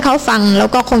เล่าให้เขาฟังแล้ว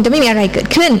ก็คงจะไม่มีอะไรเกิด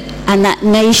ขึ้น and that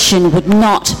nation would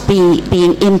not be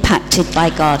being impacted by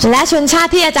God และชนชา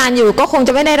ติที่อาจารย์อยู่ก็คงจ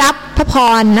ะไม่ได้รับพระพ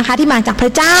รนะคะที่มาจากพร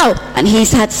ะเจ้า and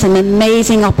he's had some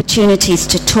amazing opportunities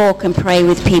to talk and pray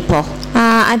with people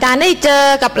อาจารย์ได้เจอ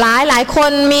กับหลายค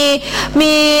น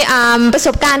มีประส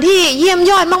บการณ์ที่เยี่ยม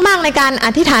ยอดมากๆในการอ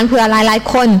ธิษฐานเผื่อหลาย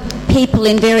คน people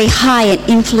in very high and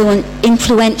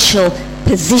influential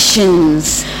positions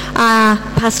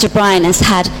Pastor Brian has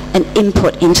had an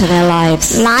input into their lives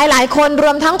หลายคนร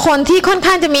วมทั้งคนที่ค่อน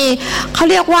ข้างจะมีเขา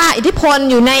เรียกว่าอิทธิพล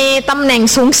อยู่ในตำแหน่ง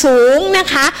สูงนะ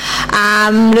คะ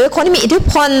หรือคนที่มีอิทธิ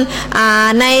พล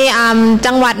ใน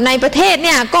จังหวัดในประเทศเ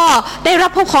นี่ยก็ได้รั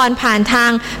บพระพรผ่านทา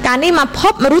งการได้มาพ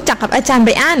บมารู้จักกับอาจารย์ไบ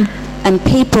รอัน and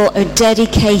people are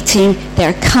dedicating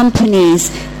their companies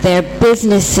their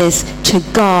businesses to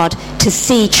God to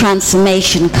see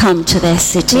transformation come to their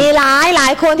city มีหลา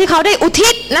ยคนที่เขาได้อุทิ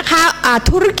ศนะคะ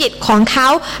ธุรกิจของเขา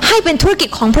ให้เป็นธุรกิจ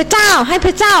ของพระเจ้าให้พ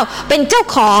ระเจ้าเป็นเจ้า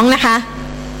ของนะคะ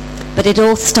But it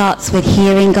all starts with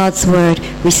hearing God's word,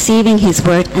 receiving His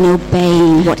word, and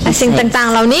obeying what He says. สิ่งต่าง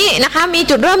ๆเหล่านี้นะคะมี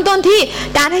จุดเริ่มต้นที่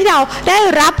การที่เราได้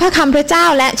รับพระคำพระเจ้า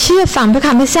และเชื่อฟังพระค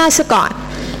ำพระเจ้าซะก่อน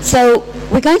So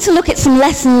we're going to look at some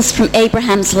lessons from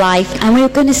Abraham's life, and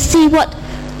we're going to see what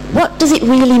does it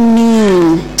really mean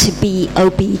to be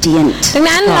obedient. ดัง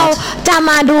นั้นเราจะ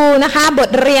มาดูนะคะบท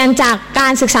เรียนจากกา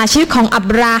รศึกษาชีวิตของอับ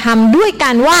ราฮัมด้วยกั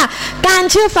นว่าการ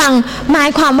เชื่อฟังหมาย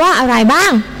ความว่าอะไรบ้า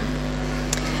ง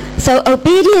So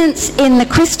obedience in the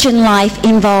Christian life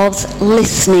involves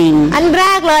listening. อันแร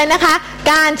กเลยนะคะ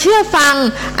การเชื่อฟัง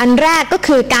อันแรกก็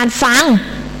คือการฟัง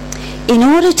In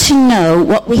order to know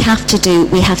what we have to do,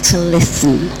 we have to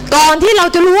listen. ก่อนที่เรา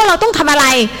จะรู้ว่าเราต้องทำอะไร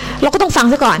เราก็ต้องฟัง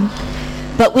ซะก่อน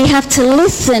But we have to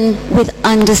listen with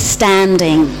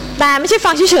understanding. แต่ไม่ใช่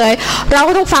ฟังเฉยๆเรา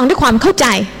ก็ต้องฟังด้วยความเข้าใจ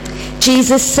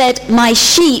Jesus said, "My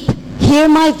sheep hear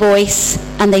my voice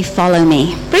and they follow me."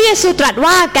 พระเยซูตรัส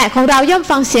ว่าแกะของเราย่อม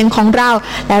ฟังเสียงของเรา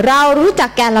และเรารู้จัก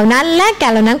แกะเหล่านั้นและแกะ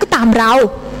เหล่านั้นก็ตามเรา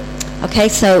Okay,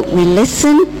 so we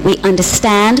listen, we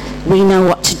understand, we know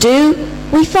what to do,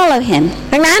 we follow him.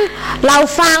 ดังนั้นเรา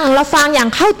ฟังอย่าง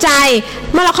เข้าใจ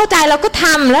เมื่อเราเข้าใจเราก็ท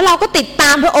ำแล้วเราก็ติดต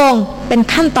ามพระองค์เป็น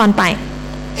ขั้นตอนไป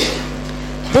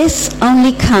This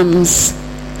only comes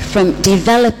from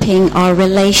developing our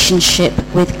relationship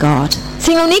with God.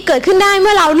 สิ่งเหล่านี้เกิดขึ้นได้เ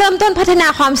มื่อเราเริ่มต้นพัฒนา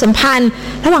ความสัมพันธ์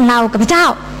ระหว่างเรากับพระเจ้า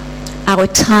Our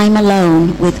time alone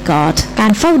with God. กา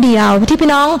รเฝ้าเดี่ยวที่พี่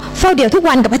น้องเฝ้าเดี่ยวทุก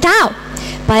วันกับพระเจ้า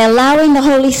By allowing the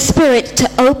Holy Spirit to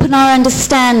open our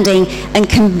understanding and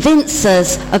convince us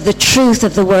of the truth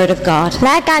of the Word of God. แล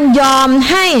ะการยอม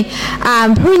ให้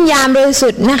พระวิญญาณบริสุ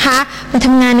ทธิ์นะคะมาท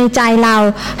ำงานในใจเรา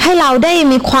ให้เราได้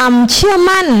มีความเชื่อ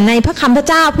มั่นในพระคำพระ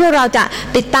เจ้าเพื่อเราจะ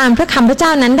ติดตามพระคำพระเจ้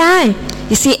านั้นได้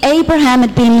You see, Abraham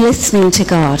had been listening to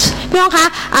God. พี่น้องคะ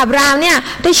อับราฮัมเนี่ย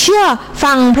ได้เชื่อ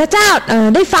ฟังพระเจ้า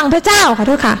ได้ฟังพระเจ้าขอโ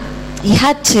ทษค่ะ He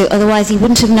had to, otherwise he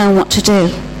wouldn't have known what to do.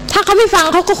 ถ้าเขาไม่ฟัง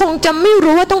เขาก็คงจะไม่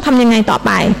รู้ว่าต้องทำยังไงต่อไ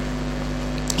ป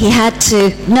He had to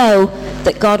know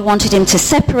that God wanted him to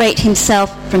separate himself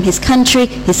from his country,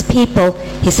 his people,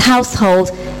 his household,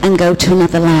 and go to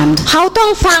another land. เขาต้อ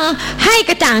งฟังให้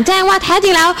กระจ่างแจ้งว่าแท้จริ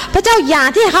งแล้วพระเจ้าอยาก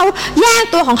ที่เขาแยก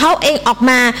ตัวของเขาเองออก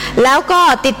มาแล้วก็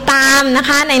ติดตามนะค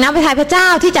ะในน้ำพระทัยพระเจ้า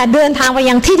ที่จะเดินทางไป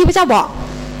ยังที่ที่พระเจ้าบอก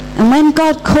And when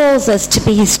God calls us to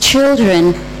be his children,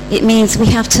 it means we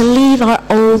have to leave our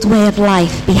old way of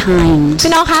life behind.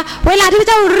 พี่น้องคะเวลาที่พระ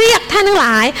เจ้าเรียกท่านทั้งหล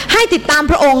ายให้ติดตาม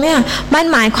พระองค์เนี่ยมัน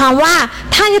หมายความว่า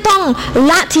ท่านจะต้อง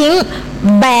ละทิ้ง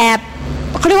แบบ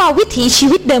เขาเรียกว่าวิถีชี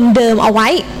วิตเดิมๆเอาไว้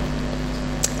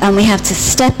And we have to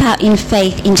step out in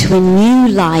faith into a new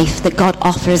life that God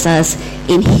offers us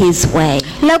in his way.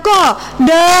 แล้วก็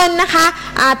เดินนะคะ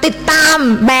ติดตาม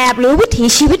แบบหรือวิถี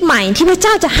ชีวิตใหม่ที่พระเจ้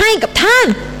าจะให้กับท่าน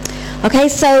Okay,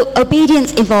 so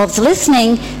obedience involves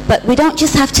listening, but we don't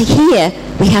just have to hear,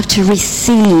 we have to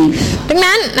receive. ดัง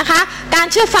นั้นนะคะการ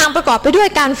เชื่อฟังประกอบไปด้วย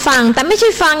การฟังแต่ไม่ใช่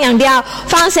ฟังอย่างเดียว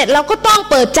ฟังเสร็จเราก็ต้อง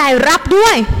เปิดใจรับด้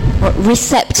วย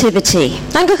Receptivity.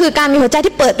 นั่นก็คือการมีหัวใจ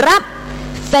ที่เปิดรับ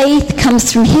Faith comes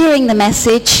from hearing the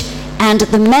message, and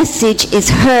the message is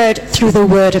heard through the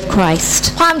word of Christ.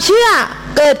 ความเชื่อ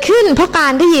เกิดขึ้นเพราะกา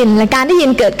รได้ยินและการได้ยิ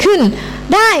นเกิดขึ้น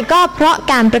ได้ก็เพราะ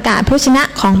การประกาศพระวจนะ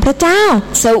ของพระเจ้า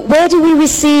So where do we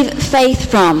receive faith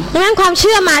from? ดังนั้นความเ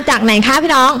ชื่อมาจากไหนคะ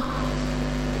พี่น้อง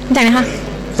จากไหนคะ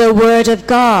The word of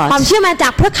God. ความเชื่อมาจา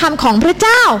กพระคำของพระเ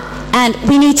จ้า And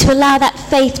we need to allow that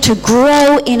faith to grow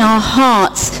in our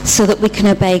hearts so that we can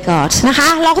obey God. นะคะ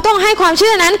เราก็ต้องให้ความเ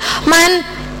ชื่อนั้นมัน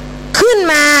ขึ้น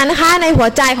มานะคะในหัว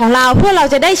ใจของเราเพื่อเรา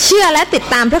จะได้เชื่อและติด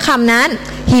ตามพระคำนั้น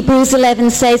Hebrews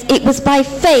 11 says it was by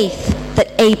faith that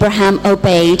Abraham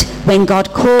obeyed when God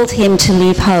called him to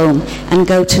leave home and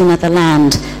go to another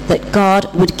land that God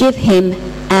would give him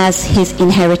as his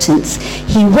inheritance.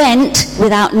 He went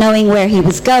without knowing where he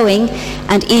was going,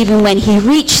 and even when he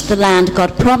reached the land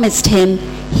God promised him,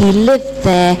 he lived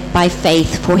there by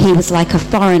faith, for he was like a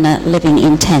foreigner living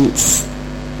in tents.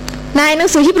 ในหนัง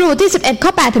สือฮีบรูที่11ข้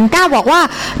อ8ถึง9บอกว่า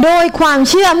โดยความ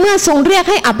เชื่อเมื่อทรงเรียก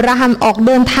ให้อับราฮัมออกเ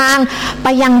ดินทางไป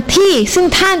ยังที่ซึ่ง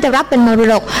ท่านจะรับเป็นมร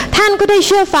ดกท่านก็ได้เ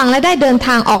ชื่อฟังและได้เดินท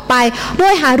างออกไปโด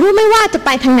ยหารู้ไม่ว่าจะไป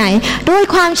ทางไหนโดย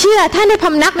ความเชื่อท่านได้พ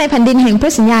ำนักในแผ่นดินแห่งพร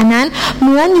ะสัญญานั้นเห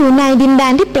มือนอยู่ในดินแด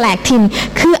นที่แปลกถิ่น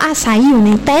คืออาศัยอยู่ใน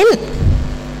เต็นท์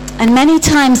And many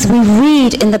times we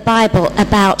read in the Bible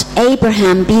about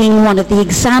Abraham being one of the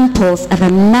examples of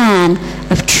a man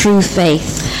of true faith.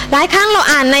 หลายครั้งเรา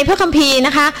อ่านในพระคัมภีร์น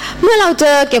ะคะเมื่อเราเจ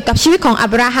อเกี่ยวกับชีวิตของอั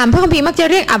บราฮัมพระคัมภีร์มักจะ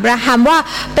เรียกอับราฮัมว่า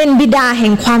เป็นบิดาแห่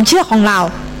งความเชื่อของเรา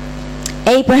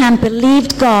Abraham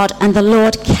believed God and the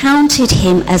Lord counted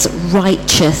him as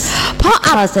righteous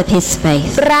because of his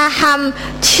faith. อับราฮัม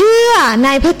เชื่อใน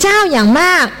พระเจ้าอย่างม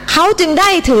ากเขาจึงได้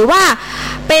ถือว่า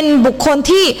เป็นบุคคล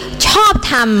ที่ชอบ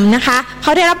ธรรมนะคะเข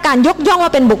าได้รับการยกย่องว่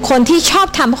าเป็นบุคคลที่ชอบ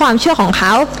ธรรมเพราะความเชื่อของเข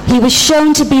า He was shown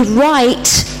to be right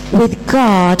with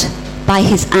God by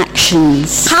his actions.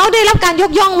 เขาได้รับการย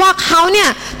กย่องว่าเขาเนี่ย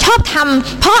ชอบธรรม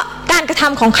เพราะการกระท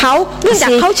ำของเขาเนื่องจาก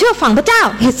เขาเชื่อฟังพระเจ้า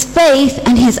His faith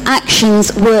and his actions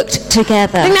worked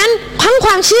together. ดังนั้นทั้งค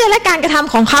วามเชื่อและการกระท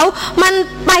ำของเขามัน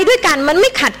ไปด้วยกันมันไม่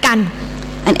ขัดกัน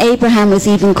And Abraham was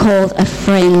even called a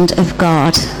friend of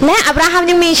God. และอับราฮัม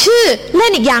ยังมีชื่อเล่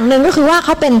นอีกอย่างหนึ่งก็คือว่าเข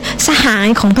าเป็นสหาย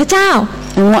ของพระเจ้า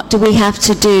And what do we have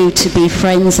to do to be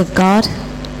friends of God?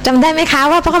 จำได้ไหมคะ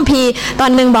ว่าพระคัมภีร์ตอ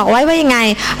นหนึ่งบอกไว้ว่ายังไง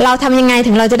เราทำยังไง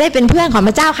ถึงเราจะได้เป็นเพื่อนของพ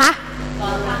ระเจ้าคะ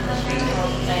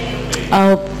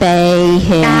Obey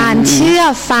him. การเชื่อ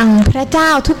ฟังพระเจ้า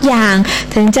ทุกอย่าง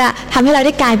ถึงจะทำให้เราไ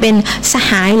ด้กลายเป็นส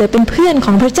หายหรือเป็นเพื่อนข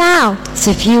องพระเจ้า So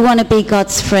if you want to be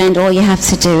God's friend, all you have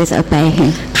to do is obey him.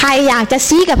 ใครอยากจะ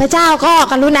ซี้กับพระเจ้าก็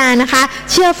กรุณานะคะ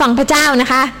เชื่อฟังพระเจ้านะ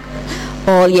คะ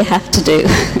All you have to do.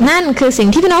 นั่นคือสิ่ง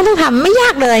ที่พี่น้องต้องทำไม่ยา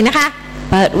กเลยนะคะ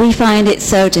But we find it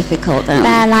so difficult, don't แ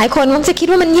ต่ we? หลายคนมักจะคิด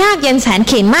ว่ามันยากเย็นแสน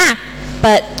เข็ญมาก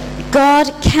But God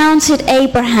counted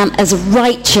Abraham as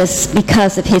righteous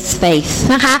because of his faith.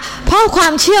 นะคะเพราะควา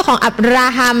มเชื่อของอับรา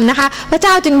ฮัมนะคะพระเจ้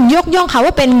าจึงยกย่องเขา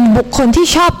ว่าเป็นบุคคลที่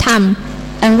ชอบธรรม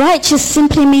And righteous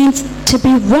simply means to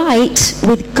be right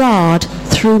with God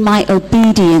through my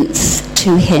obedience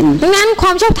to him. ดังนั้นคว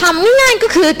ามชอบธรรมง่ายๆก็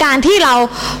คือการที่เรา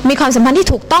มีความสัมพันธ์ที่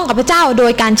ถูกต้องกับพระเจ้าโด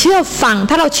ยการเชื่อฟัง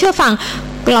ถ้าเราเชื่อฟัง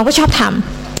เราก็ชอบธรรม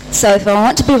So if I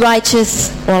want to be righteous,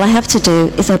 all I have to do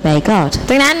is obey God.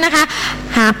 ดังนั้นนะคะ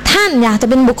หากท่านอยากจะ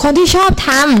เป็นบุคคลที่ชอบธ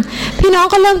รรมพี่น้อง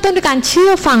ก็เริ่มต้นด้วยการเชื่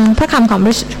อฟังพระคำของ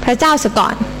พระเจ้าซะก่อ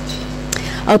น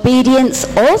Obedience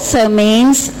also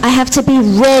means I have to be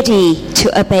ready to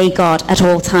obey God at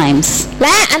all times. แล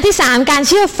ะอันที่สามการเ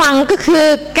ชื่อฟังก็คือ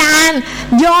การ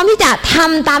ยอมที่จะท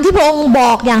ำตามที่พระองค์บ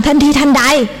อกอย่างทันทีทันใด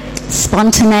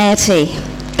Spontaneity.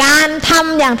 การท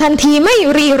ำอย่างทันทีไม่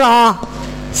รีรอ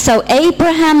So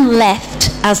Abraham left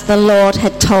as the Lord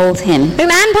had told him. ดัง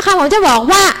นั้นพระคำของเจ้าบอก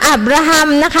ว่าอับราฮัม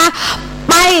นะคะ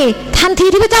ไปทันที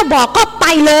ที่พระเจ้าบอกก็ไป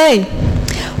เลย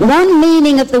One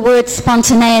meaning of the word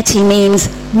spontaneity means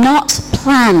not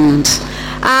planned.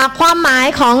 ความหมาย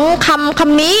ของค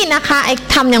ำนี้นะคะไอ้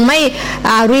ทำอย่างไม่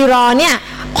รีรอเนี่ย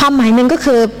ความหมายหนึ่งก็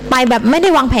คือไปแบบไม่ได้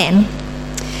วางแผน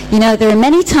You know, there are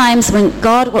many times when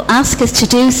God will ask us to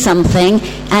do something,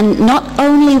 and not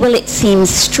only will it seem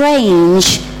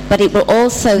strange, but it will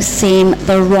also seem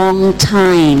the wrong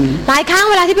time. หลายครั้ง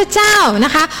เวลาที่พระเจ้าน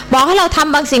ะคะบอกให้เราท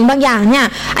ำบางสิ่งบางอย่างเนี่ย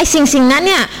ไอ้สิ่งนั้น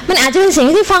เนี่ยมันอาจจะเป็นสิ่ง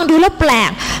ที่ฟังดูแล้วแปล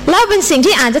กแล้วเป็นสิ่ง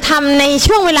ที่อาจจะทำใน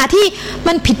ช่วงเวลาที่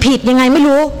มันผิดยังไงไม่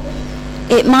รู้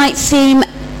It might seem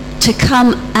to come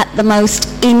at the most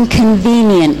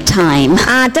inconvenient time.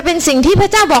 อาจจะเป็นสิ่งที่พระ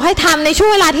เจ้าบอกให้ทำในช่วง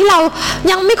เวลาที่เรา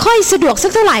ยังไม่ค่อยสะดวกสั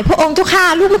กเท่าไหร่พระองค์เจ้าข้า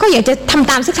ลูกไม่ค่อยอยากจะทำ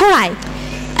ตามสักเท่าไหร่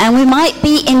And we might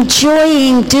be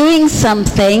enjoying doing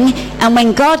something, and when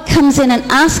God comes in and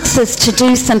asks us to do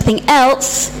something else,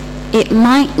 it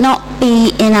might not be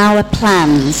in our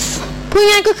plans. พูด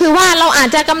ง่ายก็คือว่าเราอาจ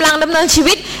จะกำลังดำเนินชี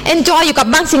วิต enjoy อยู่กับ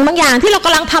บางสิ่งบางอย่างที่เราก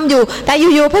ำลังทำอยู่แต่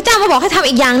อยู่ๆพระเจ้ามาบอกให้ทำ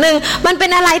อีกอย่างหนึ่งมันเป็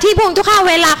นอะไรที่พระองค์เจ้าข้า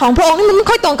เวลาของพระองค์นี่มันไม่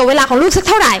ค่อยตรงกับเวลาของลูกสัก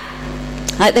เท่าไหร่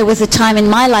There was a time in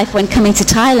my life when coming to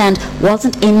Thailand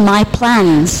wasn't in my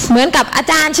plans. เหมือนกับอา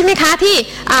จารย์ใช่ไหมคะที่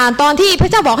ตอนที่พระ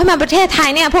เจ้าบอกให้มาประเทศไทย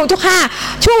เนี่ยพระองค์เจ้าข้า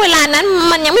ช่วงเวลานั้น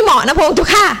มันยังไม่เหมาะนะพระองค์เจ้า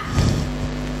ข้า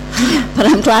But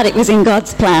I'm glad it was in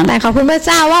God's plan. แต่ขอบคุณพระเ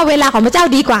จ้าว่าเวลาของพระเจ้า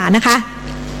ดีกว่านะคะ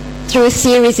Through a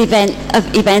series of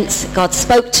events, God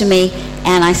spoke to me,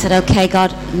 and I said, "Okay, God,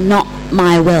 not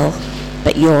my will,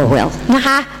 but your will." นะค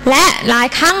ะและหลาย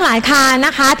ครั้งหลายคราน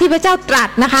ะคะที่พระเจ้าตรัส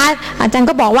นะคะอาจารย์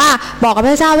ก็บอกกับ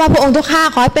พระเจ้าว่าพระองค์เจ้าข้า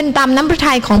ขอให้เป็นตามน้ำพระ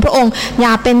ทัยของพระองค์อย่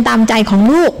าเป็นตามใจของ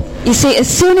ลูก You see, as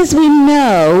soon as we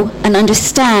know and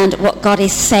understand what God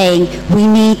is saying, we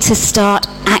need to start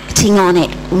acting on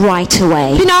it right away.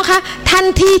 พี่น้องคะทัน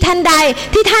ทีทันใด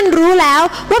ที่ท่านรู้แล้ว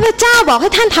ว่าพระเจ้าบอกให้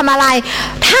ท่านทำอะไร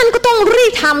ท่านก็ต้องรี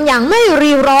บทำอย่างไม่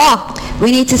รีรอ We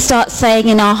need to start saying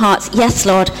in our hearts, "Yes,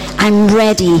 Lord, I'm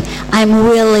ready. I'm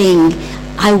willing.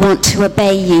 I want to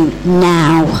obey you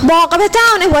now." บอกกับพระเจ้า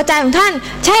ในหัวใจของท่าน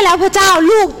ใช่แล้วพระเจ้า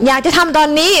ลูกอยากจะทำตอน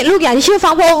นี้ลูกอยากจะเชื่อฟั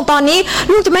งพระองค์ตอนนี้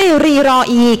ลูกจะไม่รีรอ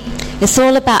อีก It's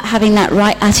all about having that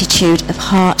right attitude of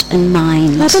heart and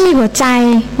mind. เราต้องมีหัวใจ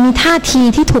มีท่าที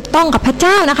ที่ถูกต้องกับพระเ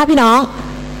จ้านะคะพี่น้อง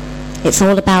It's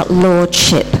all about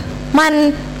lordship. มัน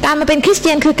การมาเป็นคริสเตี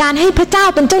ยนคือการให้พระเจ้า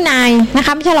เป็นเจ้านายนะค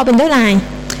ะไม่ใช่เราเป็นเจ้านาย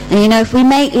And you know, if we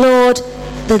make Lord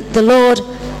the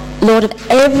Lord of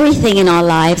everything in our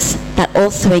lives, that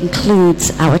also includes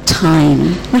our time.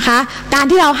 นะคะการ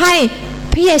ที่เราให้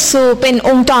พระเยซูเป็นอ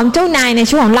งค์จอมเจ้านายใน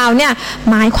ชีวิตของเราเนี่ย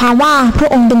หมายความว่าพระ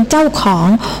องค์เป็นเจ้าของ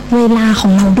เวลาขอ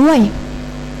งเราด้วย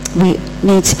We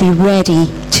need to be ready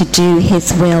to do His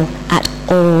will at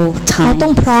all เราต้อ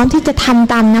ง times. พร้อมที่จะท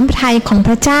ำตามน้ำพระทัยของพ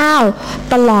ระเจ้า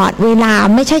ตลอดเวลา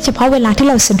ไม่ใช่เฉพาะเวลาที่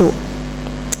เราสะดวก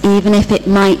Even if it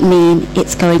might mean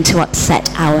it's going to upset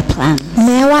our plans. แ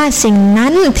ม้ว่าสิ่งนั้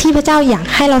นที่พระเจ้าอยาก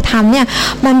ให้เราทำเนี่ย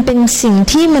มันเป็นสิ่ง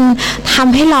ที่มันท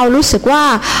ำให้เรารู้สึกว่า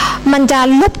มันจะ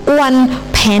รบกวน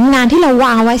แผนงานที่เราว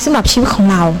างไว้สำหรับชีวิตของ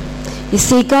เรา You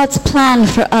see, God's plan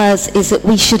for us is that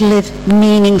we should live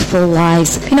meaningful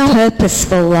lives,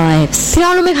 purposeful lives. พี่น้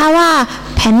องรู้ไหมคะว่า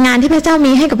แผนงานที่พระเจ้า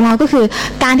มีให้กับเราก็คือ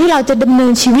การที่เราจะดำเนิ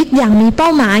นชีวิตอย่างมีเป้า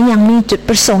หมายอย่างมีจุดป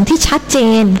ระสงค์ที่ชัดเจ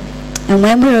นAnd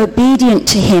when we're obedient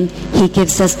to Him, He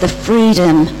gives us the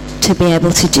freedom to be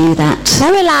able to do that. และ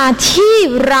เวลาที่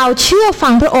เราเชื่อฟั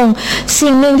งพระองค์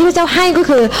สิ่งหนึ่งที่พระเจ้าให้ก็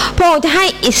คือพระองค์จะให้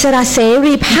อิสระเส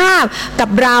รีภาพกับ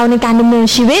เราในการดำเนิน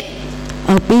ชีวิต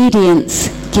Obedience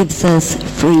gives us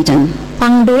freedom. ฟั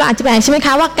งดูแล้วอาจจะแปลกใช่ไหมค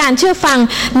ะว่าการเชื่อฟัง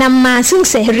นำมาซึ่ง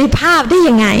เสรีภาพได้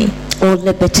ยังไง Or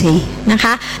liberty. นะค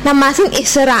ะนำมาซึ่งอิ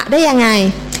สระได้ยังไง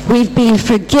We've been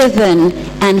forgiven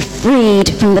and freed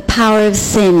from the power of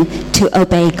sin to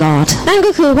obey God. นั่น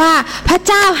ก็คือว่าพระเ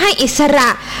จ้าให้อิสระ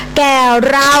แก่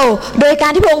เราโดยกา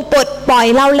รที่พระองค์ปลดปล่อย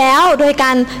เราแล้วโดยก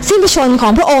ารสิ้นพระชนม์ขอ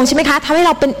งพระองค์ใช่ไหมคะทำให้เ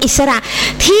ราเป็นอิสระ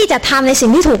ที่จะทำในสิ่ง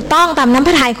ที่ถูกต้องตามน้ำพ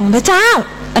ระทัยของพระเจ้า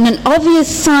And an obvious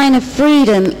sign of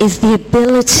freedom is the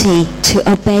ability to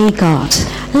obey God.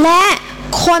 และ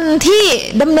คนที่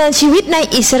ดำเนินชีวิตใน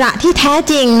อิสระที่แท้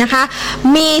จริงนะคะ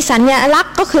มีสัญลักษ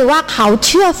ณ์ก็คือว่าเขาเ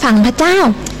ชื่อฟังพระเจ้า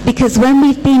Because when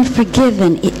we've been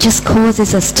forgiven, it just causes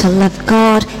us to love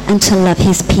God and to love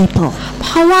His people. เพ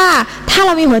ราะว่าถ้าเร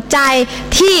ามีหัวใจ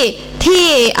ที่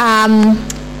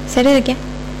ใช่ได้เลยแก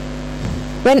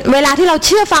เวลาที่เราเ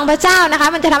ชื่อฟังพระเจ้านะคะ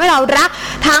มันจะทำให้เรารัก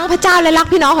ทั้งพระเจ้าและรัก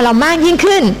พี่น้องของเรามากยิ่ง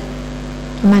ขึ้น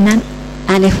ประมาณนั้น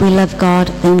And if we love God,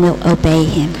 then we'll obey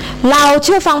Him. เราเ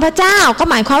ชื่อฟังพระเจ้าก็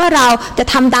หมายความว่าเราจะ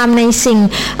ทำตามในสิ่ง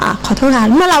ขอโทษค่ะ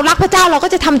เมื่อเรารักพระเจ้าเราก็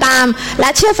จะทำตามและ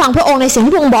เชื่อฟังพระองค์ในสิ่ง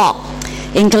ที่พระองค์บอก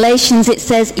In Galatians it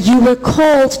says, "You were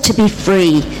called to be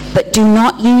free, but do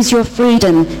not use your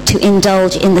freedom to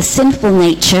indulge in the sinful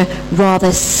nature,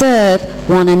 rather serve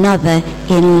one another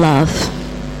in love."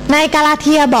 ในกาลาเ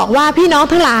ทียบอกว่าพี่น้อง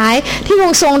ทั้งหลายที่พระอ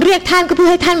งค์ทรงเรียกท่านก็เพื่อ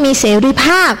ให้ท่านมีเสรีภ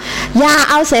าพอย่า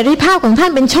เอาเสรีภาพของท่า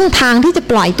นเป็นช่องทางที่จะ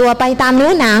ปล่อยตัวไปตามเนื้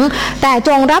อหนังแต่จ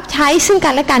งรับใช้ซึ่งกั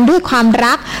นและกันด้วยความ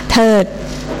รักเถิด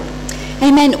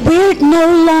Amen. We're no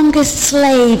longer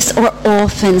slaves or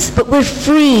orphans, but we're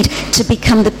freed to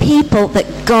become the people that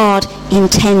God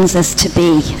intends us to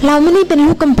be. เราไม่ได้เป็น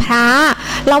ลูกกำพร้า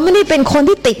เราไม่ได้เป็นคน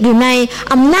ที่ติดอยู่ใน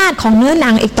อำนาจของเนื้อหนั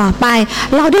งอีกต่อไป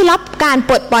เราได้รับการป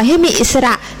ลดปล่อยให้มีอิสร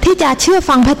ะที่จะเชื่อ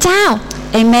ฟังพระเจ้า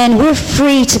Amen. We're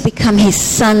free to become His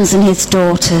sons and His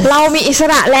daughters. เรามีอิส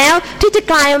ระแล้วที่จะ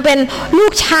กลายมาเป็นลู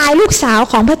กชายลูกสาว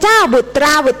ของพระเจ้าบุตร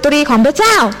าบุตรีของพระเ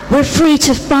จ้า We're free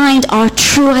to find our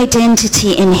true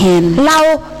identity in Him. เรา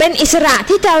เป็นอิสระ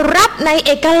ที่จะรับในเ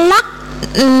อกลักษณ์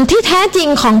ที่แท้จริง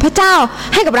ของพระเจ้า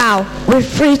ให้กับเรา We're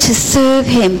free to serve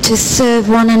Him, to serve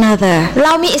one another. เร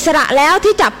ามีอิสระแล้ว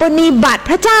ที่จะปฏิบัติ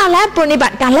พระเจ้าและปฏิบั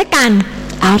ติกันและกัน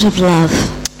Out of love.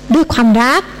 ด้วยความ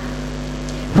รัก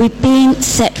We're being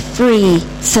set free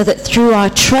so that through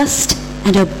our trust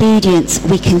and obedience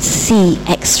we can see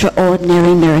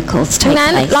extraordinary miracles take นั้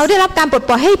น place. เราได้รับการปลดป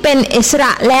ล่อยให้เป็นอิสร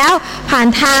ะแล้วผ่าน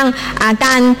ทางก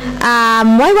าร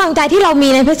ไว้วางใจที่เรามี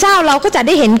ในพระเจ้าเราก็จะไ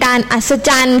ด้เห็นการอัศจ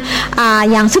รรย์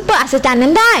อย่างซุปเปอร์อัศจรรย์นั้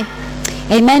นได้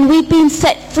Amen. We've been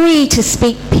set free to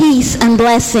speak peace and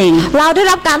blessing. เราได้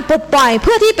รับการปลดปล่อยเ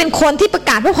พื่อที่เป็นคนที่ประ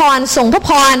กาศพระพรส่งพระพ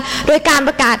รโดยการป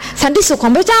ระกาศสันติสุขขอ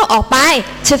งพระเจ้าออกไป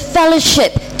To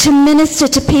fellowship, to minister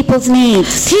to people's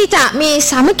needs. ที่จะมี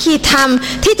สามัคคีธรรม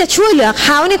ที่จะช่วยเหลือเข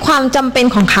าในความจำเป็น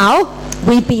ของเขา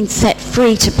We've been set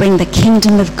free to bring the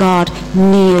kingdom of God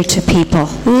near to people.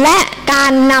 และกา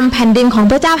รนำแผ่นดินของ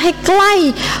พระเจ้าให้ใกล้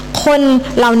คน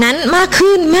เหล่านั้นมาก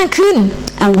ขึ้นมากขึ้น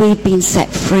And we've been set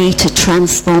free to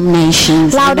transform nations.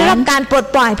 เราได้รับการปลด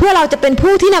ปล่อยเพื่อเราจะเป็น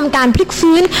ผู้ที่นำการพลิก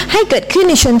ฟื้นให้เกิดขึ้น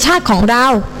ในชนชาติของเรา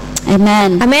Amen.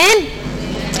 อาเมน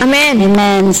อาเมน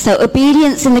Amen. So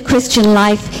obedience in the Christian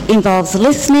life involves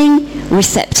listening,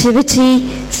 receptivity,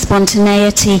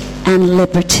 spontaneity, and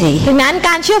liberty. ดังนั้นก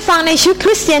ารเชื่อฟังในชีวิตค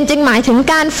ริสเตียนจึงหมายถึง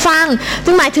การฟัง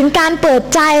จึงหมายถึงการเปิด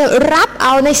ใจรับเอ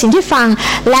าในสิ่งที่ฟัง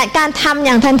และการทำอ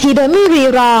ย่างทันทีโดยไม่รี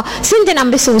รอซึ่งจะนำ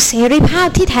ไปสู่เสรีภาพ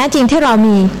ที่แท้จริงที่เรา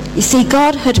มี You see,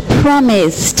 God had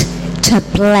promised to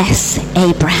bless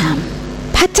Abraham.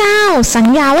 พระเจ้าสัญ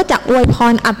ญาว่าจะอวยพ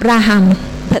รอับราฮัม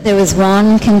But there was one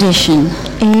condition.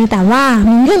 แต่ว่า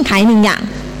มีเงื่อนไขหนึ่งอย่าง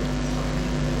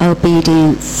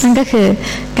Obedience. นั่นก็คือ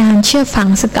การเชื่อฟัง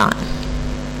ซะก่อน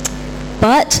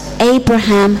But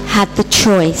Abraham had the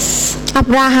choice. อับ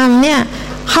ราฮัมเนี่ย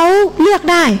เขาเลือก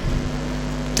ได้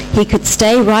He could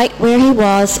stay right where he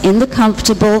was, in the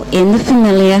comfortable, in the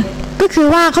familiar. ก็คือ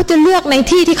ว่าเขาจะเลือกใน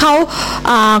ที่ที่เขา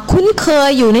คุ้นเคย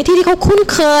อยู่ในที่ที่เขาคุ้น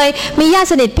เคยมีญาติ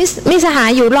สนิทมิตรสหาย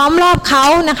อยู่ล้อมรอบเขา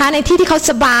นะคะในที่ที่เขา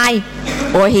สบาย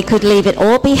Or he could leave it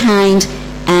all behind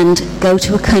and go to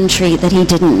a country that he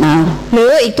didn't know. หรื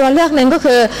ออีกตัวเลือกหนึ่งก็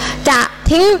คือจะ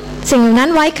ทิ้งสิ่งนั้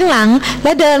นไว้ข้างหลังแล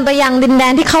ะเดินไปยังดินแด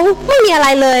นที่เขาไม่มีอะไร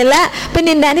เลยและเป็น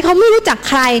ดินแดนที่เขาไม่รู้จัก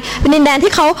ใครเป็นดินแดน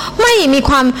ที่เขาไม่มี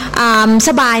ความส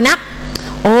บายนัก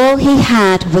All he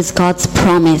had was God's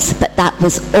promise, but that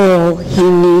was all he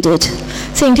needed.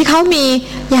 สิ่งที่เขามี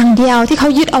อย่างเดียวที่เขา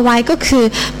ยึดเอาไว้ก็คือ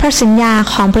พระสัญญา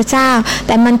ของพระเจ้าแ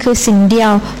ต่มันคือสิ่งเดีย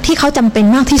วที่เขาจำเป็น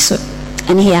มากที่สุด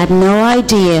And he had no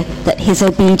idea that his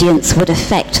obedience would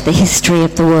affect the history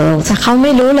of the world. แต่เขาไ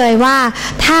ม่รู้เลยว่า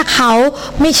ถ้าเขา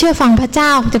ไม่เชื่อฟังพระเจ้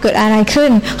าจะเกิดอะไรขึ้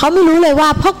นเขาไม่รู้เลยว่า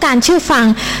เพราะการเชื่อฟัง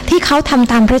ที่เขาท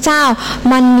ำตามพระเจ้า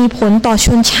มันมีผลต่อช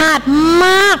นชาติม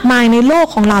ากมายในโลก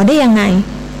ของเราได้ยังไง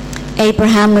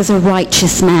Abraham was a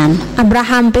righteous man, อับรา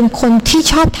ฮัมเป็นคนที่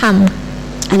ชอบธรรม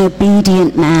an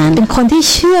obedient man, เป็นคนที่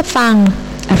เชื่อฟัง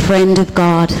a friend of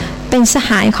God. เป็นสห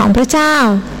ายของพระเจ้า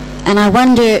And I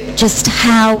wonder just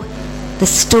how the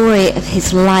story of his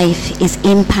life is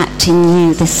impacting you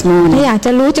this morning. อยากจ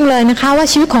ะรู้จังเลยนะคะว่า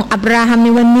ชีวิตของอับราฮัมใน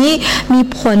วันนี้มี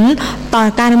ผลต่อ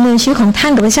การดำเนินชีวิตของท่า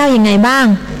นกับพระเจ้ายังไงบ้าง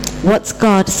What's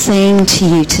God saying to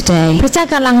you today? พระเจ้า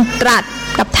กำลังตรัส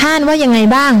กับท่านว่ายังไง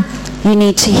บ้าง You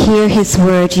need to hear his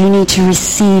word. You need to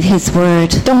receive his word.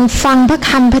 จงฟังพระ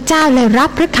คำพระเจ้าและรับ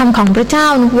พระคำของพระเจ้า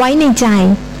ไว้ในใจ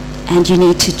And you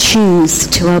need to choose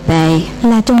to obey.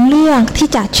 และจงเลือกที่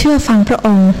จะเชื่อฟังพระอ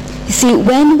งค์ You see,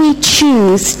 when we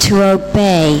choose to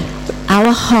obey,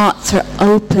 our hearts are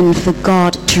open for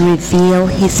God to reveal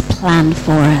his plan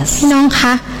for us. พี่น้องค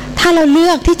ะถ้าเราเลื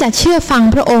อกที่จะเชื่อฟัง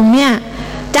พระองค์เนี่ย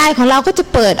ใจของเราก็จะ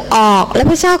เปิดออกและ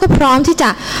พระเจ้าก็พร้อมที่จะ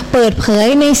เปิดเผย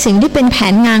ในสิ่งที่เป็นแผ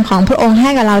นงานของพระองค์ให้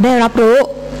กับเราได้รับรู้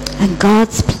And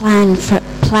God's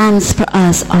plans for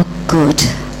us are good.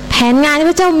 แผนงานที่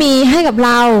พระเจ้ามีให้กับเ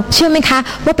ราเชื่อไหมคะ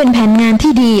ว่าเป็นแผนงาน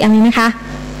ที่ดีอาเมนไหมคะ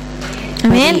อา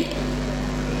เมน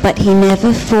But he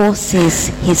never forces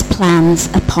his plans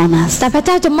upon us. แต่พระเ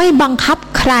จ้าจะไม่บังคับ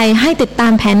ใครให้ติดตา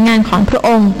มแผนงานของพระอ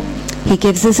งค์ He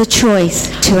gives us a choice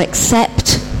to accept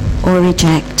or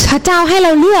reject. พระเจ้าให้เร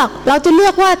าเลือกเราจะเลื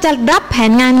อกว่าจะรับแผ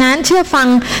นงานนั้นเชื่อฟัง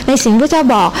ในสิ่งที่พระเจ้า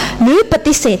บอกหรือป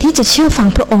ฏิเสธที่จะเชื่อฟัง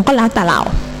พระองค์ก็แล้วแต่เรา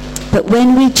But when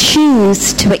we choose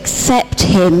to accept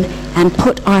him and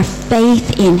put our faith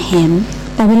in him,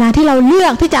 แต่เวลาที่เราเลือ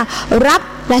กที่จะรับ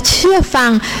และเชื่อฟั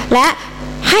งและ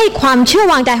ให้ความเชื่อ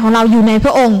วางใจของเราอยู่ในพ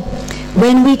ระองค์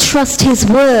When we trust His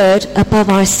word above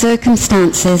our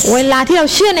circumstances, เวลาที่เรา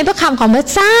เชื่อในพระคำของพระ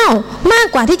เจ้ามาก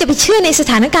กว่าที่จะไปเชื่อในส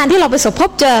ถานการณ์ที่เราประสบพบ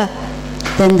เจอ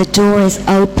then the door is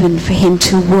open for Him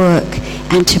to work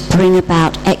and to bring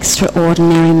about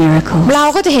extraordinary miracles. เรา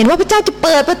ก็จะเห็นว่าพระเจ้าจะเ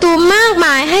ปิดประตูมากม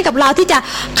ายให้กับเราที่จะ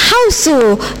เข้าสู่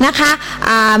นะคะ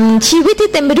ชีวิตที่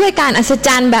เต็มไปด้วยการอัศจ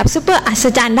รรย์แบบซุปเปอร์อัศ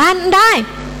จรรย์ได้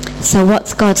So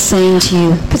what's God saying to you?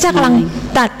 พระเจ้ากำลัง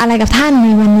ตรัสอะไรกับท่านใน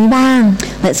วันนี้บ้าง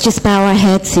Let's just bow our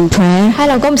heads in prayer. ให้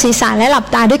เราก้มศีรษะและหลับ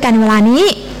ตาด้วยกันเวลานี้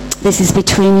This is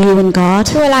between you and God.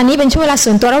 ช่วงเวลานี้เป็นช่วงเวลา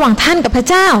ส่วนตัวระหว่างท่านกับพระ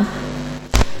เจ้า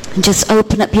And just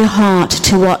open up your heart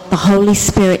to what the Holy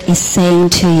Spirit is saying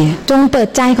to you. จงเปิด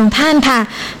ใจของท่านค่ะ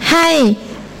ให้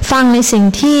ฟังในสิ่ง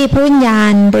ที่พระวิญญา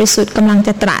ณบริสุทธิ์กำลัง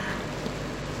จะตรัส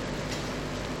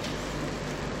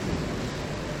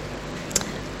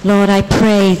Lord, I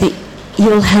pray that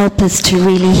you'll help us to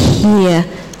really hear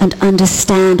and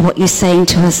understand what you're saying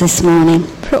to us this morning.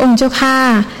 พระองค์เจ้าข้า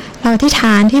เราอธิษฐ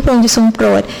านที่พระองค์จะทรงโปร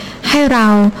ดให้เรา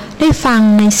ได้ฟัง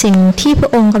ในสิ่งที่พร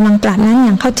ะองค์กำลังตรัสนั้นอ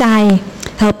ย่างเข้าใจ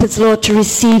Help us, Lord, to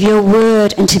receive your word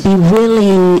and to be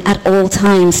willing at all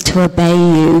times to obey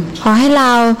you. ขอให้เร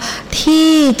า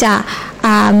ที่จะ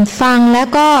ฟังแล้ว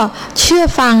ก็เชื่อ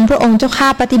ฟังพระองค์เจ้าข้า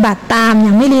ปฏิบัติตามอย่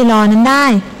างไม่รีรอนั้นได้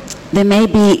There may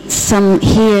be some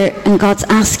here and God's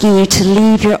asking you to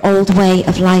leave your old way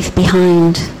of life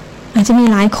behind. อาจจะมี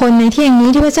หลายคนในที่นี้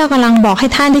ที่พระเจ้ากำลังบอกให้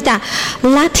ท่านที่จะ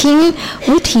ละทิ้ง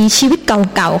วิถีชีวิตเ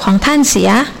ก่าๆของท่านเสี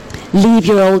ย Leave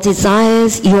your old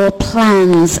desires, your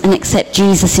plans, and accept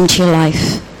Jesus into your life.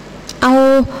 เอา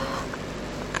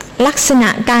ลักษณะ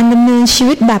การดำเนินชี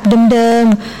วิตแบบเดิม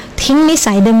ๆทิ้งนิ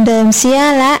สัยเดิมๆเสีย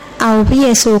และเอาพระเย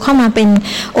ซูเข้ามาเป็น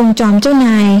องค์จอมเจ้าน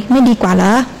ายไม่ดีกว่าเหร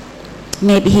อ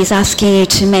Maybe He's asking you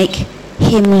to make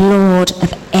Him Lord of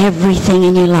everything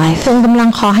in your life. พระองค์กำลัง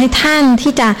ขอให้ท่าน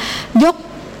ที่จะยก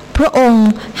พระองค์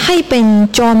ให้เป็น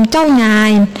จอมเจ้านา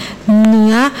ยเหนื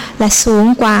อและสูง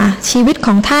กว่าชีวิตข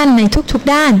องท่านในทุก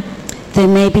ๆด้าน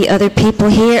There may be other people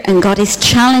here and God is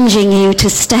challenging you to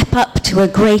step up to a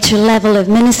greater level of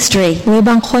ministry. หรือ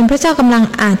บางคนพระเจ้ากำลัง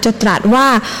อาจจะตรัสว่า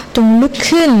จงลุก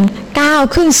ขึ้นก้าว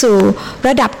ขึ้นสู่ร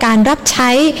ะดับการรับใช้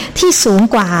ที่สูง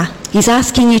กว่า He's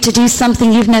asking you to do something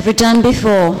you've never done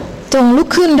before. จงลุก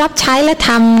ขึ้นรับใช้และท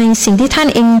ำในสิ่งที่ท่าน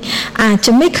เองอาจจ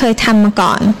ะไม่เคยทำมา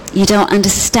ก่อน You don't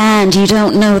understand, you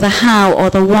don't know the how or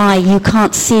the why, you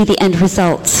can't see the end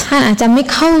results. ท่านอาจจะไม่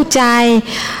เข้าใจ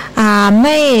ไ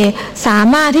ม่สา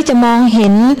มารถที่จะมองเห็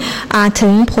นถึ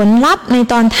งผลลัพธ์ใน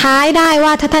ตอนท้ายได้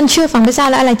ว่าถ้าท่านเชื่อฟังพระเจ้า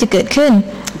แล้วอะไรจะเกิดขึ้น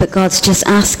But God's just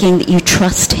asking that you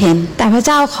trust Him. แต่พระเ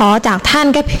จ้าขอจากท่าน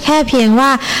แค่เพียงว่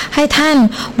าให้ท่าน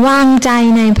วางใจ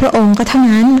ในพระองค์ก็เท่า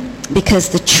นั้น Because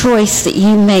the choice that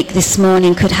you make this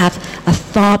morning could have a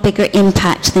far bigger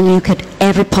impact than you could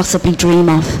ever possibly dream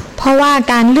of. เพราะว่า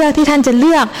การเลือกที่ท่านจะเ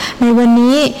ลือกในวัน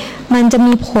นี้มันจะ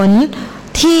มีผล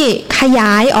ที่ขย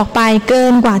ายออกไปเกิ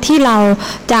นกว่าที่เรา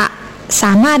จะส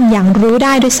ามารถอย่างรู้ไ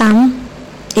ด้ด้วยซ้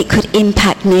ำ It could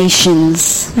impact nations.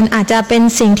 มันอาจจะเป็น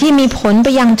สิ่งที่มีผลไป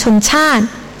ยังชนชาติ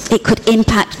It could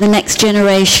impact the next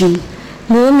generation.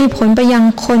 หรือมีผลไปยัง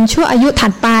คนชั่วอายุถั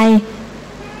ดไป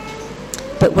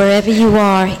But wherever you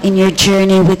are in your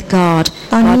journey with God,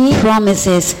 God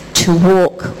promises to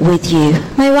walk with you.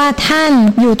 ไม่ว่าท่าน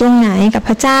อยู่ตรงไหนกับ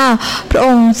พระเจ้าพระอ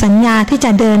งค์สัญญาที่จ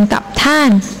ะเดินกับท่า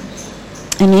น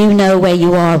And you know where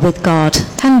you are with God.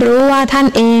 ท่านรู้ว่าท่าน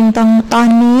เองตอน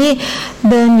นี้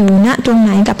เดินอยู่ณตรงไห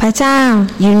นกับพระเจ้า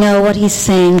You know what He's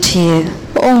saying to you.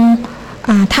 พระองค์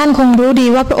ท่านคงรู้ดี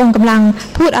ว่าพระองค์กำลัง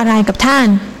พูดอะไรกับท่าน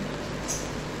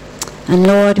And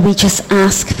Lord, we just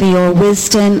ask for your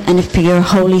wisdom and for your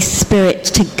Holy Spirit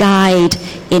to guide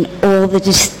in all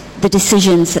the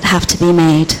decisions that have to be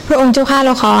made. พระองค์เจ้าข้าเร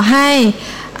าขอให้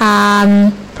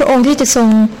พระองค์ที่จะทรง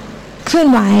เคลื่อน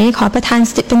ไหวขอประทาน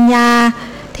สติปัญญา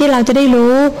ที่เราจะได้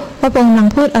รู้ว่าพระองค์กำลัง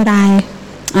พูดอะไร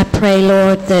I pray,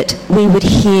 Lord, that we would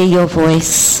hear your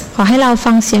voice. ขอให้เรา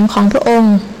ฟังเสียงของพระอง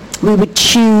ค์ We would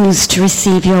choose to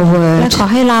receive your และ word. ขอ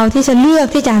ให้เราที่จะเลือก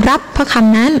ที่จะรับพระค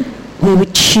ำนั้น We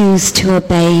would choose to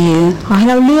obey you. ขอให้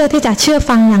เราเลือกที่จะเชื่อ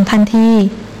ฟังอย่างทันที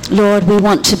Lord, we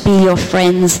want to be your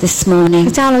friends this พ morning.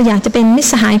 ระเจ้าเราอยากจะเป็นมิตร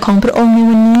สหายของพระองค์ใน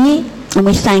วันนี้ And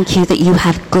we thank you that you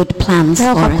have good plans เร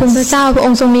า for ขอบคุณพระ us. เจ้าพระอ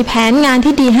งค์ทรงมีแผนงาน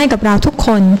ที่ดีให้กับเราทุกค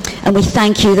น And we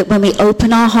thank you that when we open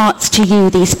our hearts to you,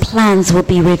 these plans will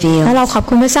be และเรา revealed. ขอบ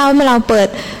คุณพระเจ้าเมื่อเราเปิด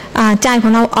ใจขอ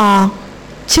งเราออก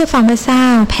เชื่อฟังพระเจ้า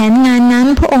แผนงานนั้น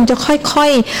พระองค์จะค่อ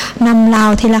ยๆนำเรา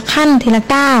ทีละขั้นทีละ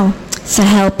ก้าว So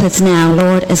help us now,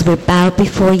 Lord, as we're bowed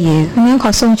before you. ดังนั้นข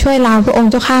อทรงช่วยเราพระองค์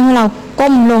เจ้าข้าให้เราก้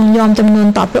มลงยอมจำนน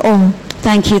ต่อพระองค์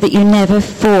Thank you that you never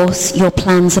force your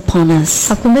plans upon us,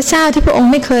 ขอบคุณพระเจ้าที่พระองค์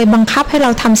ไม่เคยบังคับให้เรา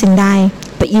ทำสิ่งใด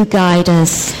but you guide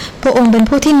us. พระองค์เป็น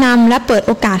ผู้ที่นำและเปิดโ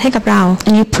อกาสให้กับเรา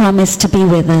And you promise to be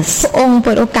with us. พระองค์เ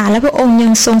ปิดโอกาสและพระองค์ยั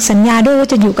งทรงสัญญาด้วยว่า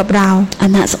จะอยู่กับเรา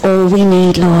And that's all we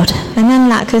need, Lord. และนั่น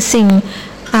ละคือสิ่ง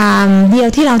เดียว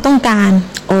ที่เราต้องการ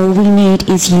All we need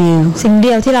is you. สิ่งเ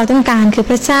ดียวที่เราต้องการคือ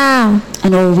พระเจ้า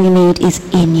And all we need is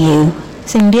in you.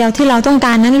 สิ่งเดียวที่เราต้องก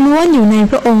ารนั้นล้วนอยู่ใน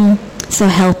พระองค์ So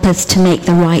help us to make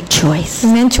the right choice. ดั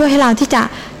งนั้นช่วยให้เราที่จะ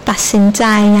ตัดสินใจ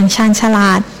อย่างชาญฉล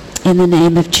าด In the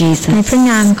name of ใน Jesus. พระ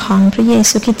นามของพระเย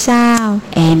ซูคริสต์เจ้า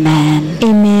Amen. เอ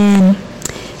เมน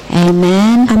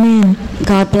Amen. อาเมน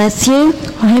God bless you.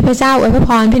 ขอให้พระเจ้าอวยพ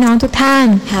รพี่น้องทุกท่าน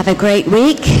Have a great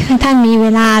week. ให้ท่านมีเว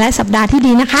ลาและสัปดาห์ที่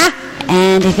ดีนะคะ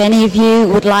And if any of you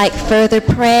would like further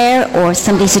prayer or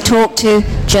somebody to talk to,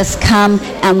 just come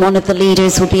and one of the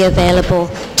leaders will be available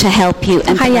to help you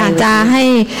and ใคร pray อยาก with จะ you. ให้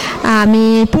มี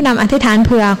ผู้นำอธิษฐานเ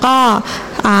ผื่อก็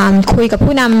คุยกับ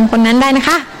ผู้นำคนนั้นได้นะ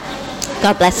คะ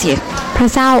God bless you. พระ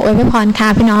เจ้าอวยพรค่ะ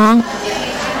พี่น้อง